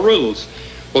moral rules.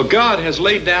 Well, God has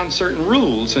laid down certain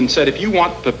rules and said if you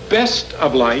want the best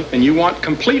of life and you want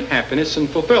complete happiness and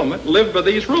fulfillment, live by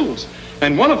these rules.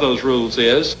 And one of those rules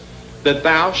is that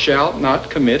thou shalt not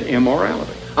commit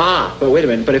immorality. But wait a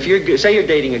minute. But if say you're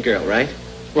dating a girl, right?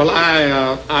 Well,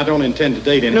 I don't intend to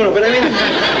date anyone. No, but I mean,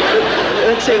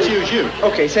 let's say... Let's use you.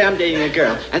 Okay, say I'm dating a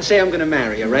girl, and say I'm going to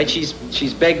marry her, right? She's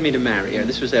begged me to marry her.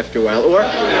 This was after a while. Or,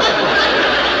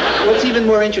 what's even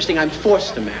more interesting, I'm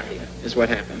forced to marry her, is what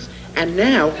happens. And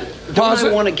now, don't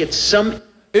I want to get some...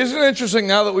 Isn't it interesting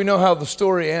now that we know how the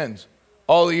story ends,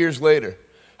 all the years later,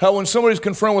 how when somebody's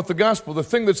confronted with the gospel, the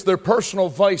thing that's their personal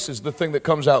vice is the thing that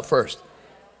comes out first?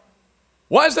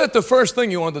 Why is that the first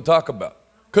thing you wanted to talk about?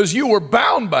 Because you were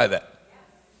bound by that.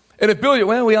 And if Billy,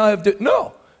 well, we all have to...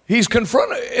 No, he's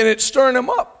confronted, and it's stirring him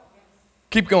up.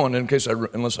 Keep going unless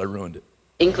I ruined it.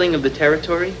 Inkling of the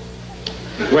territory?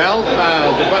 Well,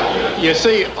 you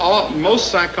see, most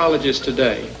psychologists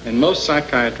today and most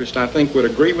psychiatrists, I think, would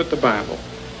agree with the Bible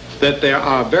that there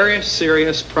are very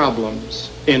serious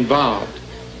problems involved.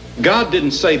 God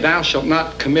didn't say thou shalt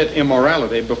not commit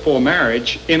immorality before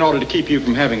marriage in order to keep you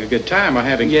from having a good time or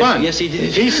having fun. Yes, he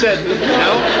did. He said,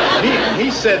 no,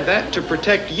 he said that to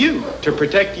protect you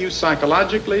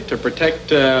psychologically, to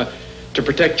protect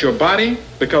your body,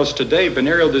 because today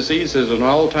venereal disease is at an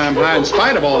all-time high in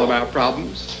spite of all of our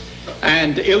problems,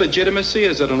 and illegitimacy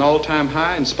is at an all-time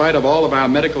high in spite of all of our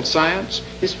medical science.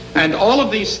 And all of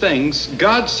these things,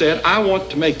 God said, I want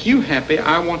to make you happy,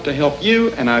 I want to help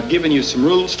you, and I've given you some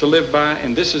rules to live by,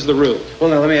 and this is the rule.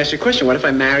 Well, now let me ask you a question. What if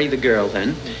I marry the girl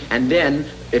then, and then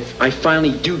if I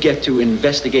finally do get to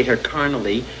investigate her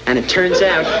carnally, and it turns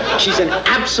out she's an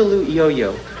absolute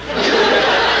yo-yo?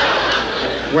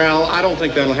 Well, I don't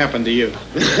think that'll happen to you. I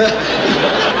think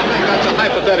that's a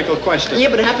hypothetical question. Yeah,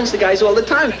 but it happens to guys all the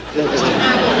time.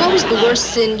 What was the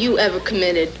worst sin you ever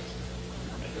committed?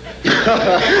 The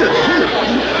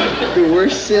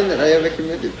worst sin that I ever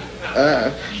committed?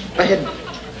 I had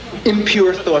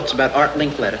impure thoughts about Art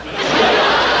Linkletter.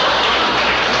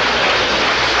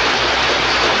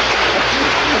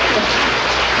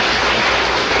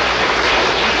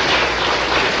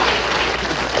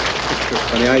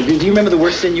 Do you remember the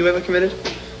worst sin you ever committed?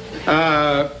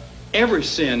 Every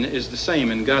sin is the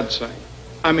same in God's sight.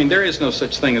 I mean, there is no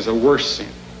such thing as a worse sin.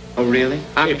 Oh, really?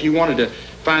 If you wanted to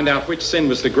find out which sin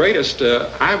was the greatest,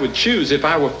 I would choose, if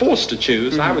I were forced to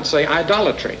choose, I would say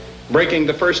idolatry, breaking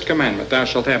the first commandment, thou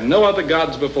shalt have no other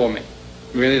gods before me.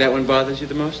 Really, that one bothers you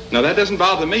the most? No, that doesn't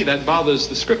bother me. That bothers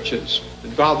the scriptures.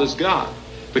 It bothers God.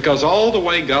 Because all the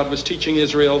way God was teaching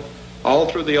Israel, all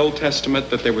through the Old Testament,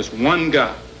 that there was one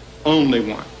God, only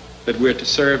one, that we're to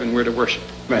serve and we're to worship.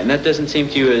 Right, and that doesn't seem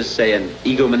to you as, say, an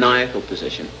egomaniacal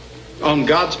position. On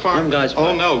God's part? On God's part.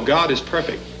 Oh, no, God is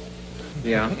perfect.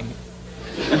 Yeah.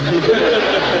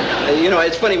 You know,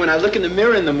 it's funny, when I look in the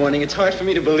mirror in the morning, it's hard for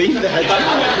me to believe that.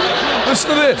 Listen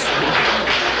to this.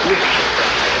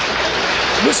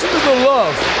 Listen to the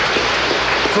love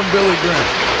from Billy Graham.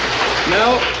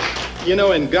 Now, you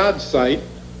know, in God's sight,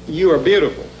 you are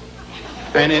beautiful.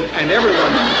 And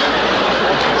everyone...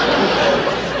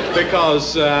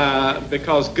 Because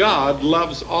God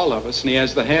loves all of us, and he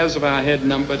has the hairs of our head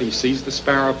numbered. He sees the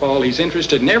sparrow fall. He's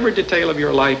interested in every detail of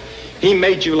your life. He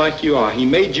made you like you are. He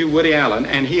made you Woody Allen,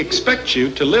 and he expects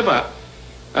you to live up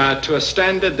to a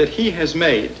standard that he has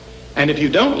made. And if you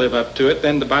don't live up to it,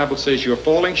 then the Bible says you're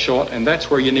falling short, and that's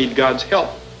where you need God's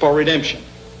help for redemption.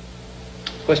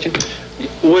 Question?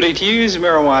 Woody, do you use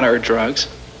marijuana or drugs?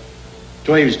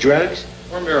 Do I use drugs?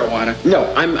 Or marijuana?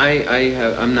 No, I'm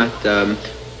not.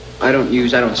 I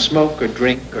don't smoke or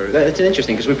drink or. That's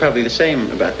interesting because we're probably the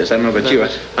same about this. I don't know about you.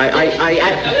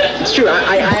 It's true.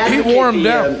 I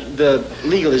advocate the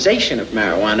legalization of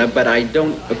marijuana, but I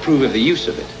don't approve of the use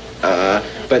of it.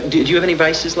 But do you have any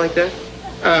vices like that?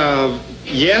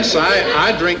 Yes,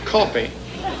 I drink coffee.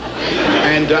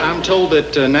 And I'm told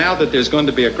that now that there's going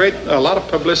to be a lot of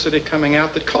publicity coming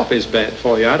out that coffee is bad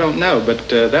for you. I don't know, but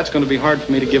that's going to be hard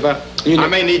for me to give up. I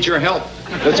may need your help.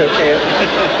 That's okay.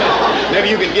 Maybe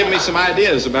you can give me some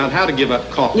ideas about how to give up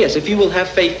coffee. Yes, if you will have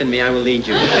faith in me, I will lead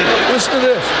you. Listen to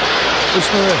this.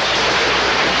 Listen to this.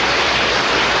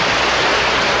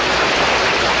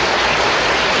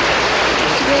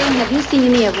 Mr. Graham, have you seen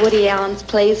any of Woody Allen's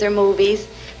plays or movies,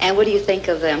 and what do you think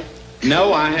of them?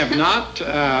 No, I have not.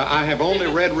 I have only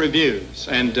read reviews,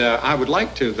 and I would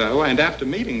like to, though. And after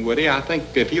meeting Woody, I think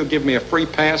if he'll give me a free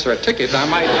pass or a ticket, I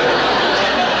might.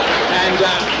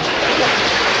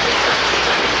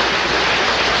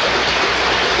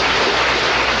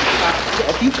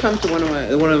 If you come to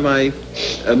one of my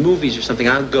movies or something,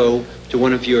 I'll go to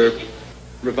one of your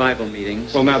revival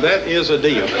meetings. Well, now that is a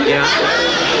deal. Yeah.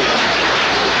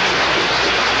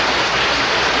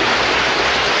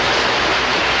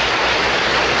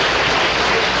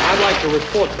 to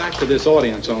report back to this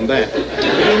audience on that. It'd be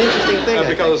an interesting thing.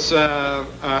 Because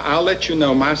I'll let you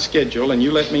know my schedule, and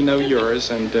you let me know yours,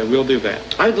 and we'll do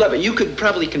that. I'd love it. You could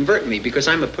probably convert me because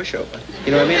I'm a pushover.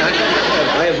 You know what I mean?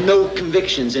 I have no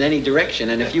convictions in any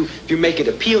direction, and if you make it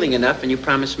appealing enough and you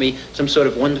promise me some sort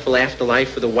of wonderful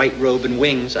afterlife with a white robe and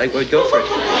wings, I would go for it.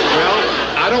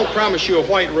 Well, I don't promise you a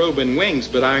white robe and wings,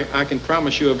 but I can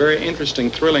promise you a very interesting,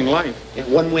 thrilling life. Yeah,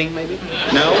 one wing, maybe?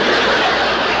 No.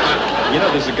 You know,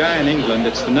 there's a guy in England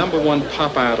that's the #1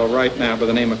 pop idol right now by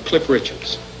the name of Cliff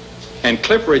Richards. And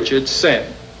Cliff Richards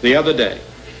said the other day,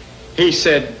 he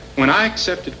said, when I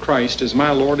accepted Christ as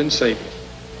my Lord and Savior,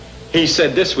 he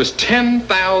said this was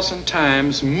 10,000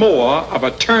 times more of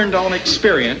a turned-on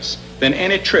experience than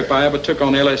any trip I ever took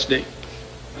on LSD.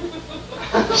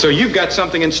 So you've got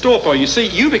something in store for you. See,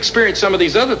 you've experienced some of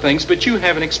these other things, but you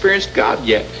haven't experienced God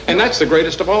yet. And that's the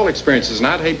greatest of all experiences, and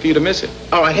I'd hate for you to miss it.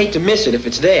 Oh, I hate to miss it if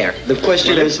it's there. The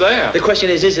question Well, it's there. The question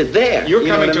is it there? You're You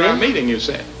know coming what to I our mean? meeting, you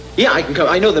said. Yeah, I can come.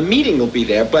 I know the meeting will be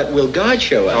there, but will God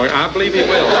show up? Oh, I believe he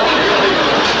will.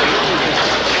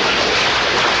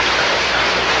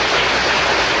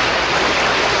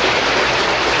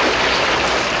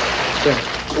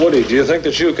 Woody, do you think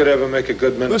that you could ever make a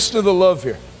good minister? Listen to the love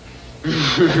here. You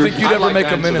think you'd I'd ever like make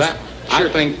to a answer minister? that. I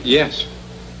think, yes,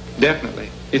 definitely.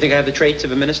 You think I have the traits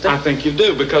of a minister? I think you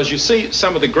do, because you see,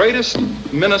 some of the greatest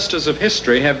ministers of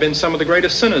history have been some of the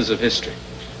greatest sinners of history.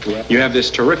 You have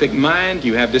this terrific mind,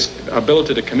 you have this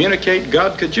ability to communicate.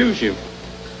 God could use you.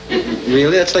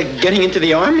 Really? That's like getting into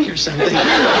the army or something.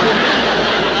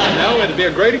 No, it'd be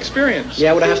a great experience.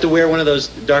 Yeah, would I have to wear one of those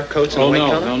dark coats and Oh, white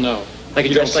no, collar? no. Like a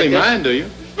You don't dress like see this? mine, do you?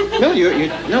 No,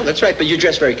 no, that's right, but you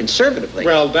dress very conservatively.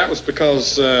 Well, that was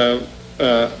because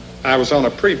I was on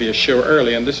a previous show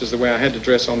early, and this is the way I had to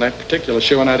dress on that particular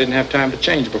show, and I didn't have time to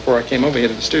change before I came over here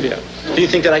to the studio. Do you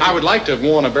think that I would like to have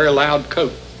worn a very loud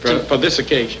coat for this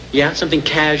occasion. Yeah, something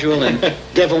casual and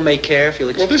devil may care if you'll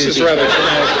excuse Well, this is me. rather...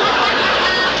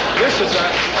 This is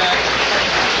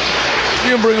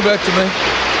You can bring it back to me.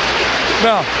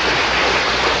 Now,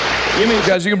 You mean...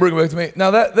 guys, you can bring it back to me. Now,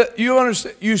 that you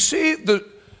understand, you see,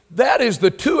 that is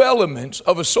the two elements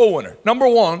of a soul winner. Number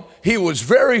one, he was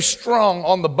very strong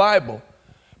on the Bible.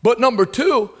 But number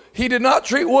two, he did not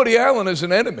treat Woody Allen as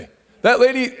an enemy. That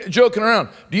lady joking around,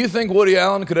 do you think Woody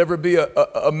Allen could ever be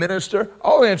a minister?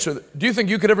 I'll answer that. Do you think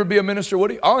you could ever be a minister,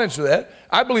 Woody? I'll answer that.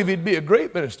 I believe he'd be a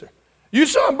great minister. You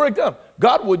saw him break down.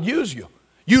 God would use you.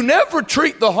 You never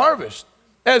treat the harvest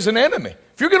as an enemy.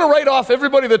 If you're going to write off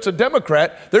everybody that's a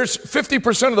Democrat, there's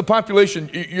 50% of the population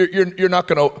you're not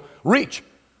going to reach.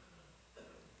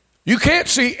 You can't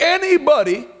see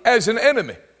anybody as an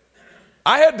enemy.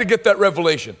 I had to get that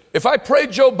revelation. If I pray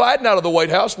Joe Biden out of the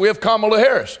White House, we have Kamala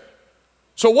Harris.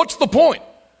 So what's the point?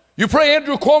 You pray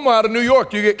Andrew Cuomo out of New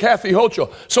York, you get Kathy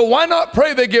Hochul. So why not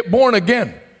pray they get born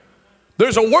again?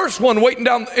 There's a worse one waiting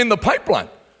down in the pipeline.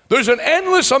 There's an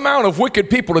endless amount of wicked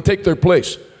people to take their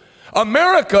place.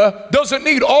 America doesn't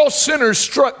need all sinners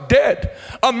struck dead.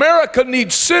 America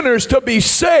needs sinners to be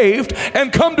saved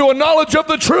and come to a knowledge of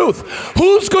the truth.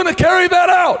 Who's going to carry that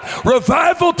out?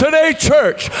 Revival Today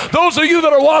Church. Those of you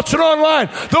that are watching online,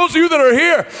 those of you that are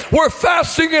here, we're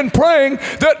fasting and praying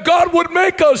that God would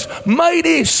make us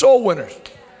mighty soul winners.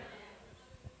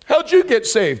 How'd you get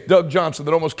saved, Doug Johnson,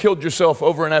 that almost killed yourself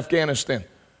over in Afghanistan?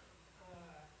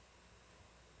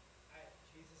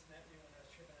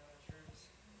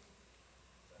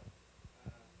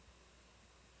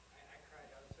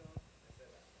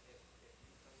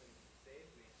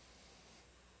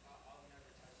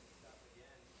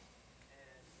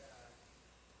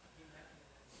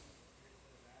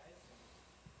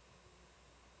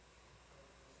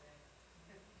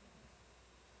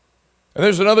 And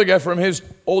there's another guy from his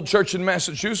old church in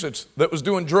Massachusetts that was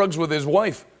doing drugs with his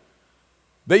wife.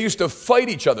 They used to fight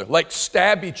each other, like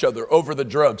stab each other over the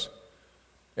drugs.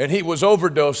 And he was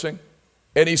overdosing.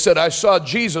 And he said, I saw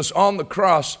Jesus on the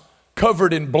cross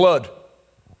covered in blood.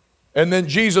 And then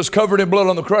Jesus, covered in blood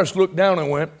on the cross, looked down and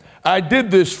went, I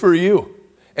did this for you.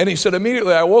 And he said,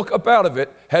 immediately I woke up out of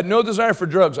it, had no desire for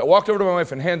drugs. I walked over to my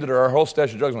wife and handed her our whole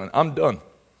stash of drugs and went, I'm done.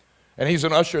 And he's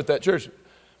an usher at that church.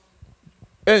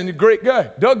 And a great guy.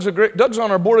 Doug's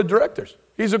on our board of directors.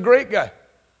 He's a great guy.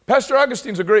 Pastor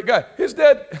Augustine's a great guy. If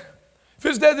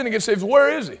his dad didn't get saved,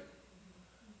 where is he?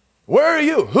 Where are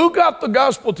you? Who got the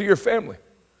gospel to your family?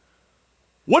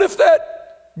 What if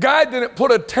that guy didn't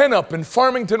put a tent up in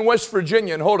Farmington, West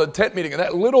Virginia and hold a tent meeting in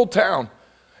that little town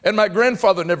and my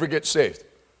grandfather never gets saved?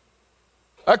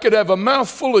 I could have a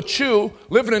mouthful of chew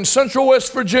living in Central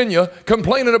West Virginia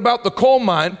complaining about the coal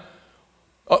mine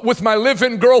with my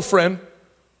live-in girlfriend.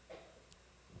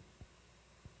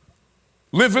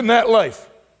 living that life,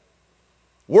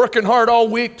 working hard all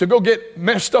week to go get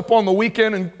messed up on the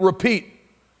weekend and repeat.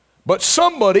 But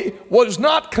somebody was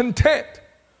not content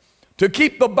to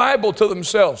keep the Bible to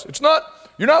themselves.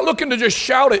 You're not looking to just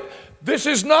shout it. This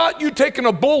is not you taking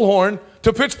a bullhorn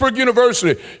to Pittsburgh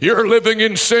University. You're living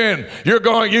in sin.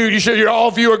 All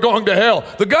of you are going to hell.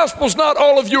 The gospel's not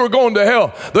all of you are going to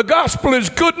hell. The gospel is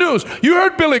good news. You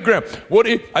heard Billy Graham.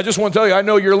 I just want to tell you, I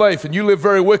know your life and you live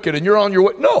very wicked and you're on your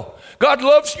way. No. God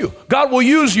loves you. God will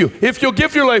use you if you'll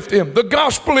give your life to Him. The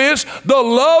gospel is the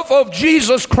love of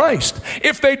Jesus Christ.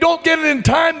 If they don't get it in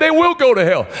time, they will go to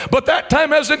hell. But that time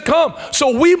hasn't come.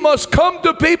 So we must come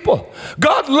to people.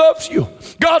 God loves you.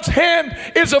 God's hand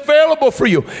is available for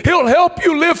you. He'll help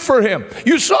you live for Him.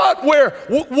 You saw it wear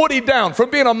Woody down from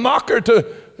being a mocker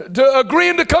to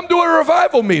agreeing to come to a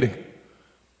revival meeting.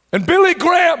 And Billy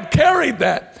Graham carried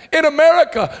that. In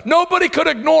America, nobody could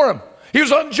ignore him. He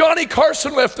was on Johnny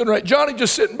Carson left and right. Johnny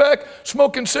just sitting back,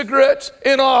 smoking cigarettes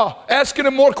in awe, asking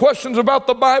him more questions about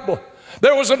the Bible.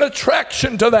 There was an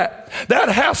attraction to that. That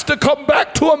has to come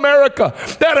back to America.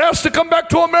 That has to come back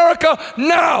to America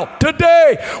now,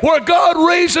 today, where God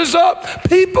raises up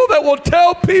people that will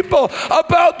tell people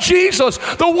about Jesus,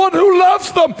 the one who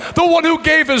loves them, the one who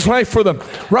gave His life for them.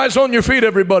 Rise on your feet,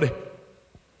 everybody.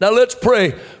 Now let's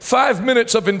pray 5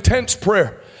 minutes of intense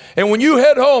prayer. And when you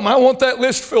head home, I want that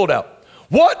list filled out.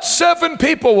 What 7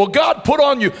 people will God put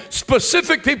on you,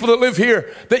 specific people that live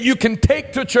here, that you can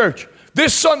take to church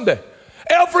this Sunday?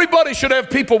 Everybody should have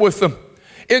people with them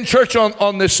in church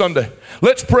on this Sunday.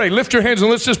 Let's pray. Lift your hands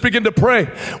and let's just begin to pray.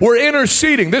 We're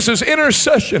interceding. This is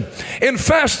intercession in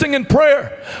fasting and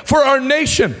prayer for our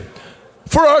nation,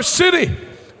 for our city,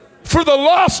 for the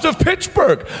lost of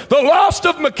Pittsburgh, the lost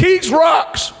of McKees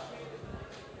Rocks,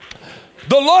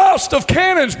 the lost of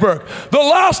Cannonsburg, the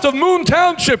lost of Moon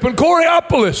Township and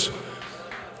Coraopolis,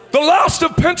 the lost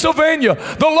of Pennsylvania,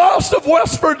 the lost of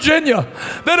West Virginia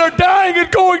that are dying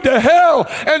and going to hell,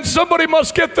 and somebody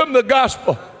must get them the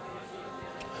gospel.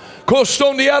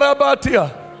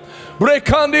 Kostondiarabatia,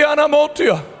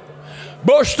 Brekandianamotia,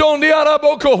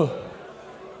 Bostondiaraboko,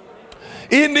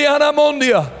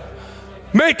 Indianamondia.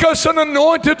 Make us an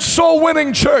anointed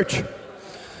soul-winning church.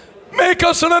 Make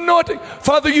us an anointing.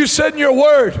 Father, you said in your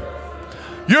word,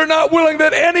 you're not willing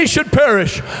that any should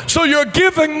perish. So you're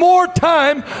giving more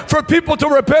time for people to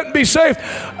repent and be saved.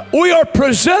 We are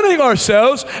presenting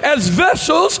ourselves as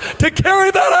vessels to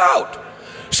carry that out.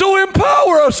 So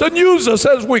empower us and use us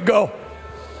as we go.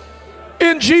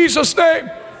 In Jesus' name.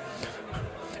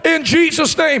 In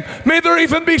Jesus' name. May there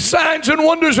even be signs and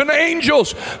wonders and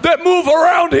angels that move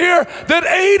around here that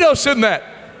aid us in that.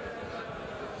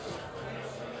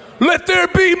 Let there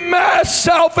be mass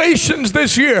salvations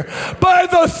this year by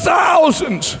the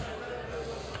thousands.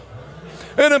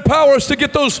 And empower us to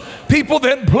get those people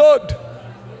then plugged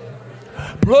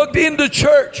into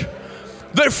church.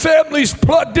 Their families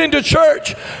plugged into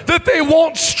church, that they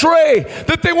won't stray,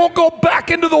 that they won't go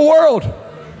back into the world.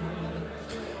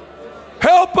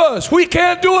 Help us. We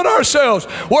can't do it ourselves.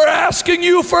 We're asking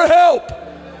you for help.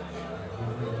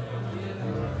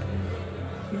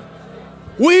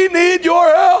 We need your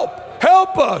help.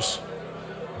 Help us.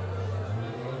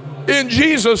 In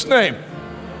Jesus' name.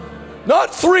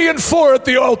 Not 3 and 4 at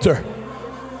the altar.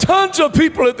 Tons of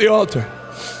people at the altar.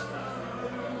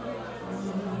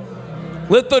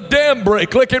 Let the dam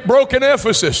break like it broke in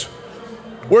Ephesus,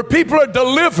 where people are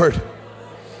delivered.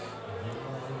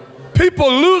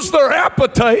 People lose their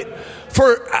appetite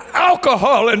for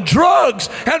alcohol and drugs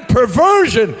and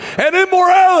perversion and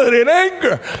immorality and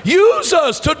anger. Use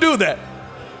us to do that.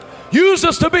 Use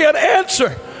us to be an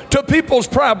answer to people's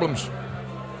problems.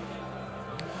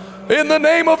 In the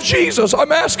name of Jesus,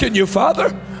 I'm asking you, Father,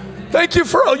 thank you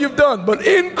for all you've done, but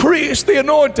increase the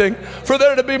anointing for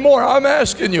there to be more. I'm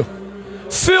asking you.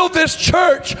 Fill this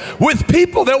church with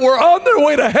people that were on their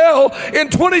way to hell in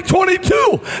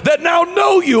 2022 that now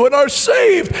know you and are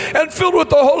saved and filled with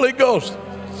the Holy Ghost.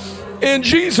 In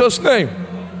Jesus' name.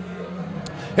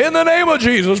 In the name of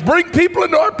Jesus, bring people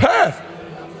into our path.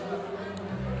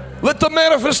 Let the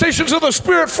manifestations of the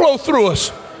Spirit flow through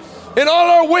us in all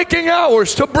our waking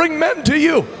hours to bring men to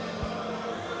you.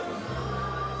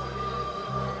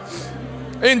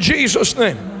 In Jesus'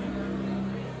 name.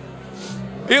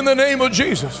 In the name of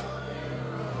Jesus.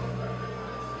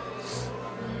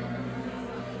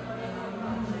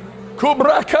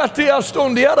 Kubrakatia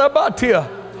stondiarabatia.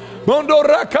 Brondo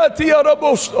rakatia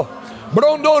rabosto.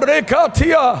 Brondo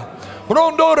rekatia.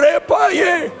 Brondo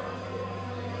repaye.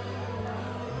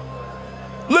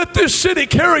 Let this city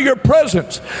carry your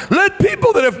presence. Let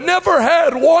people that have never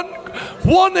had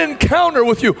one encounter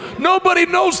with you, nobody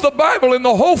knows the Bible in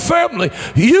the whole family,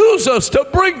 use us to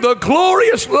bring the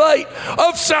glorious light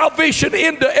of salvation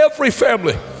into every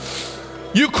family.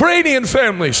 Ukrainian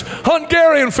families,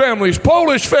 Hungarian families,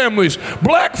 Polish families,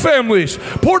 black families,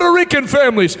 Puerto Rican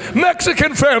families,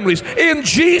 Mexican families, in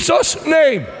Jesus'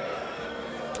 name.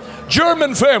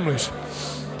 German families,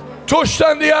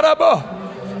 Toshtandi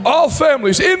Araba, all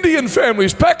families, Indian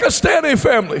families, Pakistani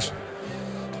families.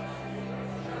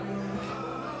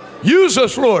 Use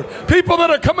us, Lord. People that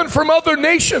are coming from other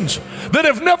nations that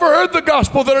have never heard the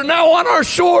gospel, that are now on our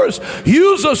shores.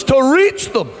 Use us to reach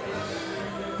them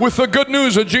with the good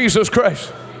news of Jesus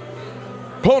Christ.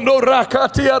 Pondo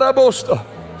rakati arabosta.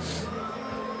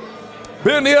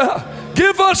 Benia,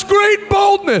 give us great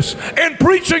boldness in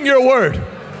preaching your word.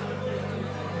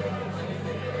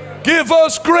 Give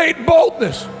us great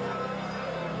boldness.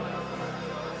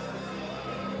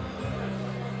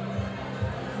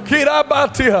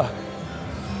 Kirabatia.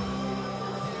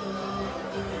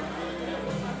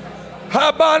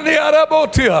 Habani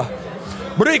arabotia.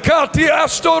 Brikati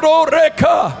astoro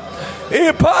reka.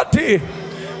 Ipati.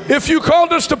 If you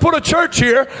called us to put a church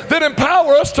here, then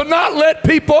empower us to not let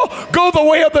people go the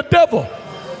way of the devil.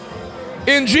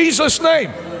 In Jesus'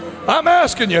 name, I'm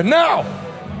asking you now.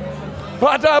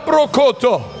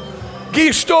 Padabrokoto,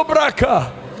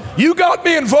 Gistobraka. You got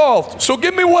me involved, so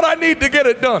give me what I need to get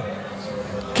it done.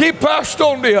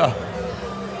 Kipastondia.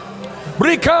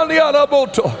 Brikandia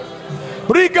Raboto.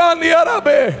 Brigandia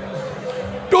Rabe.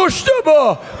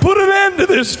 Dostaba. Put an end to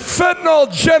this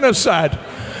fentanyl genocide.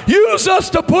 Use us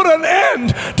to put an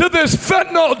end to this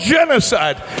fentanyl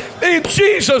genocide. In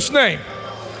Jesus' name.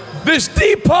 This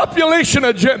depopulation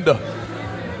agenda.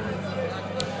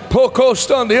 Poko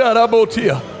standi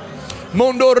arabotia.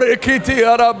 Mondo rekiti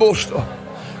arabosto.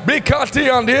 Bikati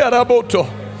andi araboto.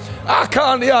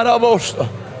 Akandi arabosto.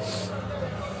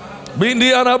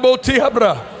 Bindi araboti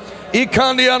abra.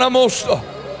 Ikandi aramosto.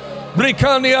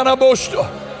 Brikandi arabosto.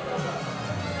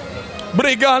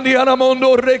 Brigandi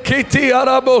aramondo rekiti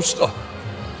arabosto.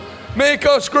 Make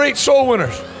us great soul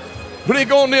winners.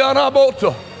 Brigondi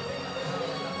araboto.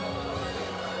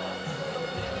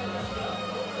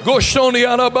 Goshoni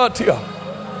arabatia.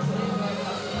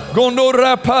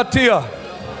 Gondora patia.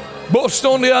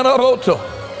 Bostoni araboto.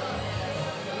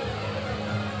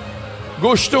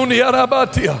 Goshtoni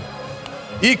arabatia.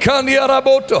 Ikandi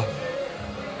araboto.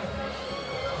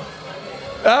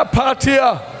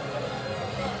 Apatia.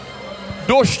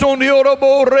 Dostoni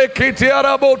orabo rekiti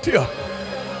arabotia.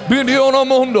 Bindiona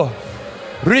mondo.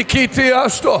 Rikiti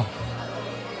asto.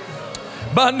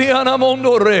 Bandiana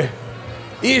mondo re.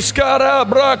 Iskara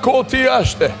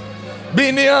brakotiaste.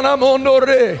 Biniana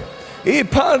mondore.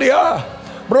 Ipalia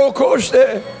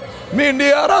brokoste.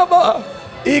 Mindiaraba.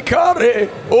 Ikare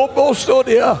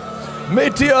obostodia.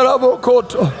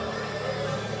 Metiarabokoto.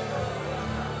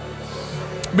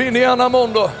 Biniana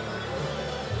mondo.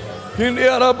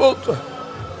 Indiaraboto.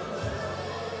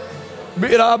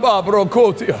 Biraba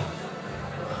brokotia.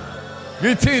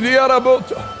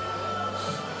 Gitidiarabota.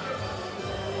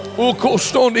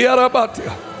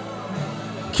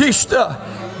 Kista,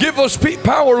 give us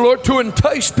power, Lord, to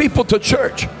entice people to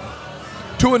church,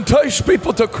 to entice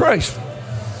people to Christ.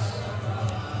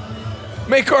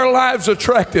 Make our lives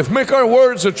attractive, make our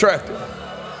words attractive.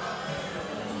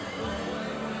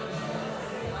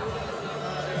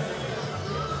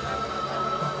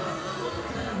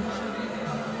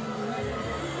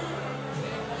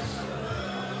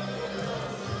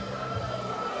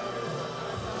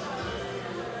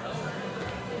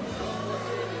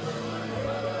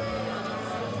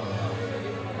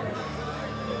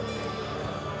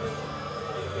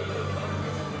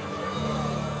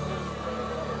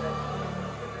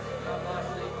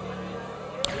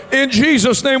 In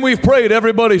Jesus' name we've prayed,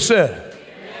 everybody said.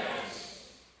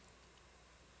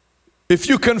 If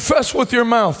you confess with your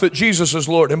mouth that Jesus is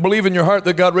Lord and believe in your heart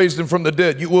that God raised him from the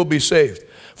dead, you will be saved.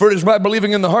 For it is by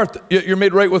believing in the heart that you're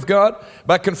made right with God,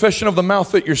 by confession of the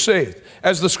mouth that you're saved.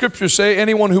 As the scriptures say,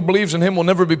 anyone who believes in him will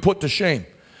never be put to shame.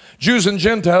 Jews and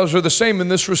Gentiles are the same in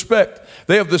this respect.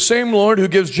 They have the same Lord who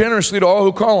gives generously to all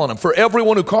who call on him. For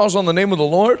everyone who calls on the name of the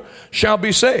Lord shall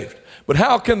be saved. But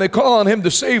how can they call on him to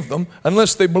save them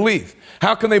unless they believe?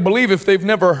 How can they believe if they've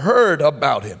never heard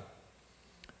about him?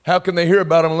 How can they hear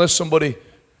about him unless somebody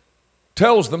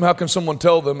tells them? How can someone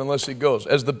tell them unless he goes?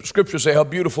 As the scriptures say, how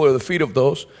beautiful are the feet of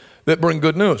those that bring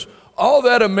good news. All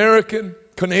that American,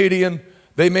 Canadian,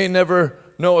 they may never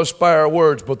know us by our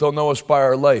words, but they'll know us by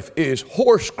our life, is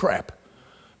horse crap.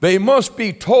 They must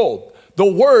be told the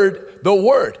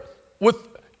word, with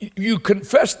you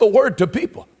confess the word to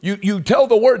people. You tell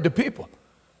the word to people.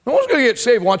 No one's going to get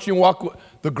saved watching you walk with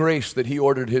the grace that he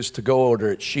ordered his to-go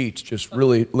order at Sheetz. Just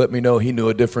really let me know he knew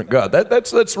a different God.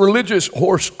 That's religious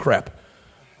horse crap.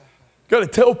 You got to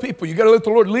tell people. You got to let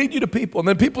the Lord lead you to people. And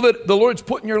then people that the Lord's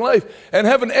put in your life. And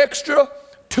have an extra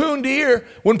tuned ear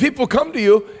when people come to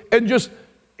you and just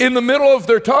in the middle of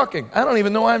their talking. I don't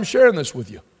even know why I'm sharing this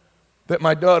with you. That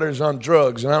my daughter's on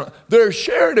drugs. And they're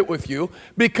sharing it with you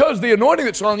because the anointing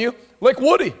that's on you, like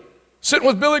Woody, sitting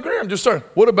with Billy Graham, just started,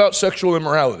 what about sexual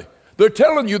immorality? They're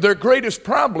telling you their greatest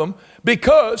problem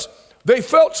because they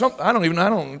felt something. I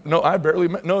don't know. I barely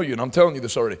know you, and I'm telling you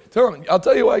this already. I'll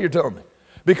tell you why you're telling me.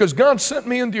 Because God sent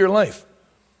me into your life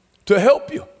to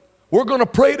help you. We're going to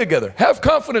pray together. Have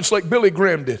confidence like Billy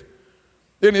Graham did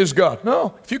in his God.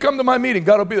 No, if you come to my meeting,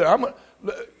 God will be there.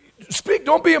 Speak,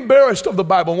 don't be embarrassed of the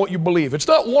Bible and what you believe. It's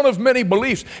not one of many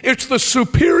beliefs. It's the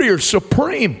superior,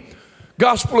 supreme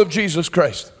gospel of Jesus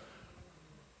Christ.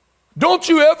 Don't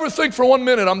you ever think for 1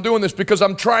 minute, I'm doing this because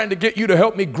I'm trying to get you to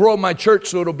help me grow my church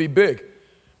so it'll be big.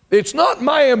 It's not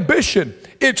my ambition.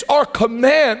 It's our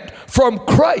command from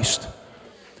Christ.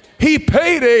 He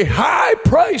paid a high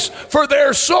price for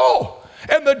their soul.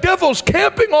 And the devil's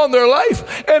camping on their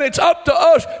life. And it's up to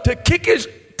us to kick his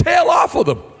tail off of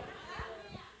them.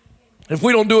 If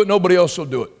we don't do it, nobody else will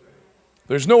do it.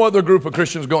 There's no other group of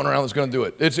Christians going around that's going to do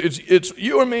it. It's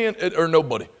you or me or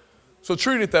nobody. So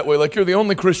treat it that way, like you're the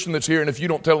only Christian that's here, and if you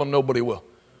don't tell them, nobody will.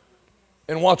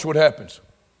 And watch what happens.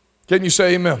 Can you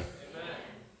say amen? Amen?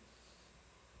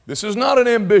 This is not an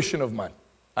ambition of mine.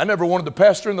 I never wanted to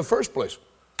pastor in the first place.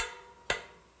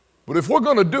 But if we're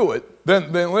going to do it,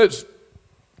 then let's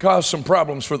cause some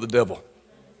problems for the devil.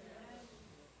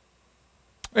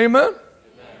 Amen?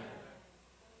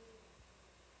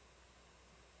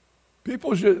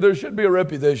 There should be a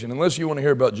reputation. Unless you want to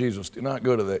hear about Jesus, do not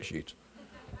go to that Sheetz.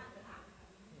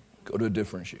 Go to a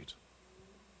different Sheetz.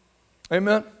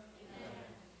 Amen?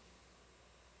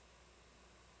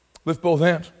 Lift both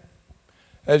hands.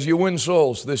 As you win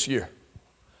souls this year,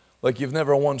 like you've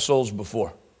never won souls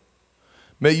before,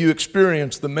 may you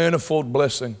experience the manifold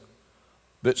blessing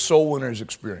that soul winners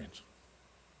experience.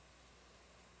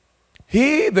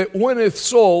 He that winneth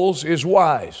souls is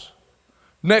wise.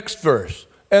 Next verse.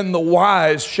 And the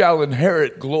wise shall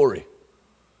inherit glory.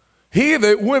 He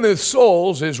that winneth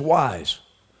souls is wise.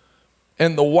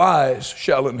 And the wise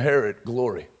shall inherit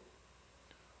glory.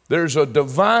 There's a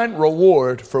divine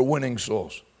reward for winning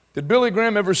souls. Did Billy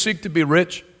Graham ever seek to be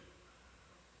rich?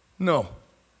 No.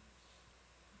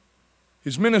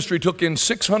 His ministry took in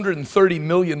 $630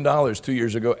 million 2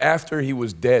 years ago after he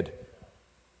was dead.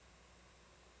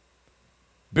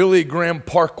 Billy Graham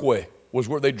Parkway was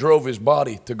where they drove his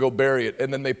body to go bury it,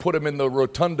 and then they put him in the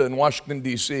rotunda in Washington,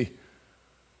 D.C.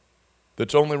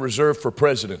 that's only reserved for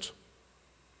presidents.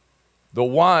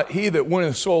 He that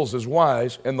winneth souls is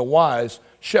wise, and the wise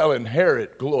shall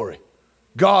inherit glory.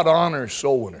 God honors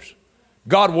soul winners.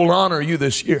 God will honor you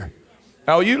this year.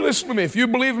 Now, you listen to me. If you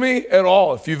believe me at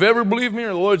all, if you've ever believed me or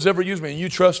the Lord's ever used me and you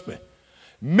trust me,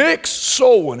 mix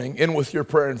soul winning in with your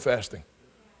prayer and fasting.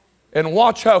 And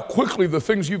watch how quickly the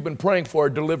things you've been praying for are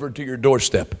delivered to your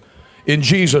doorstep. In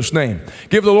Jesus' name.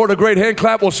 Give the Lord a great hand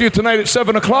clap. We'll see you tonight at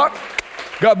 7 o'clock.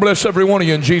 God bless every one of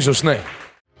you in Jesus' name.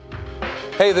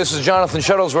 Hey, this is Jonathan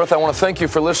Shuttlesworth. I want to thank you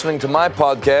for listening to my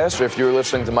podcast, or if you're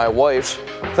listening to my wife's,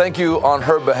 thank you on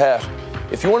her behalf.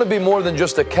 If you want to be more than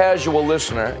just a casual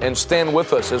listener and stand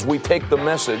with us as we take the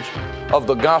message of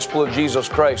the gospel of Jesus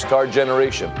Christ to our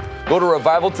generation, go to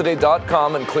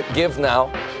revivaltoday.com and click Give Now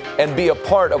and be a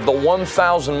part of the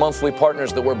 1,000 monthly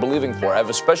partners that we're believing for. I have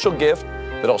a special gift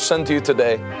that I'll send to you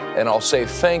today, and I'll say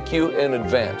thank you in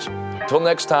advance. Until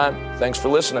next time, thanks for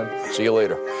listening. See you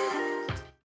later.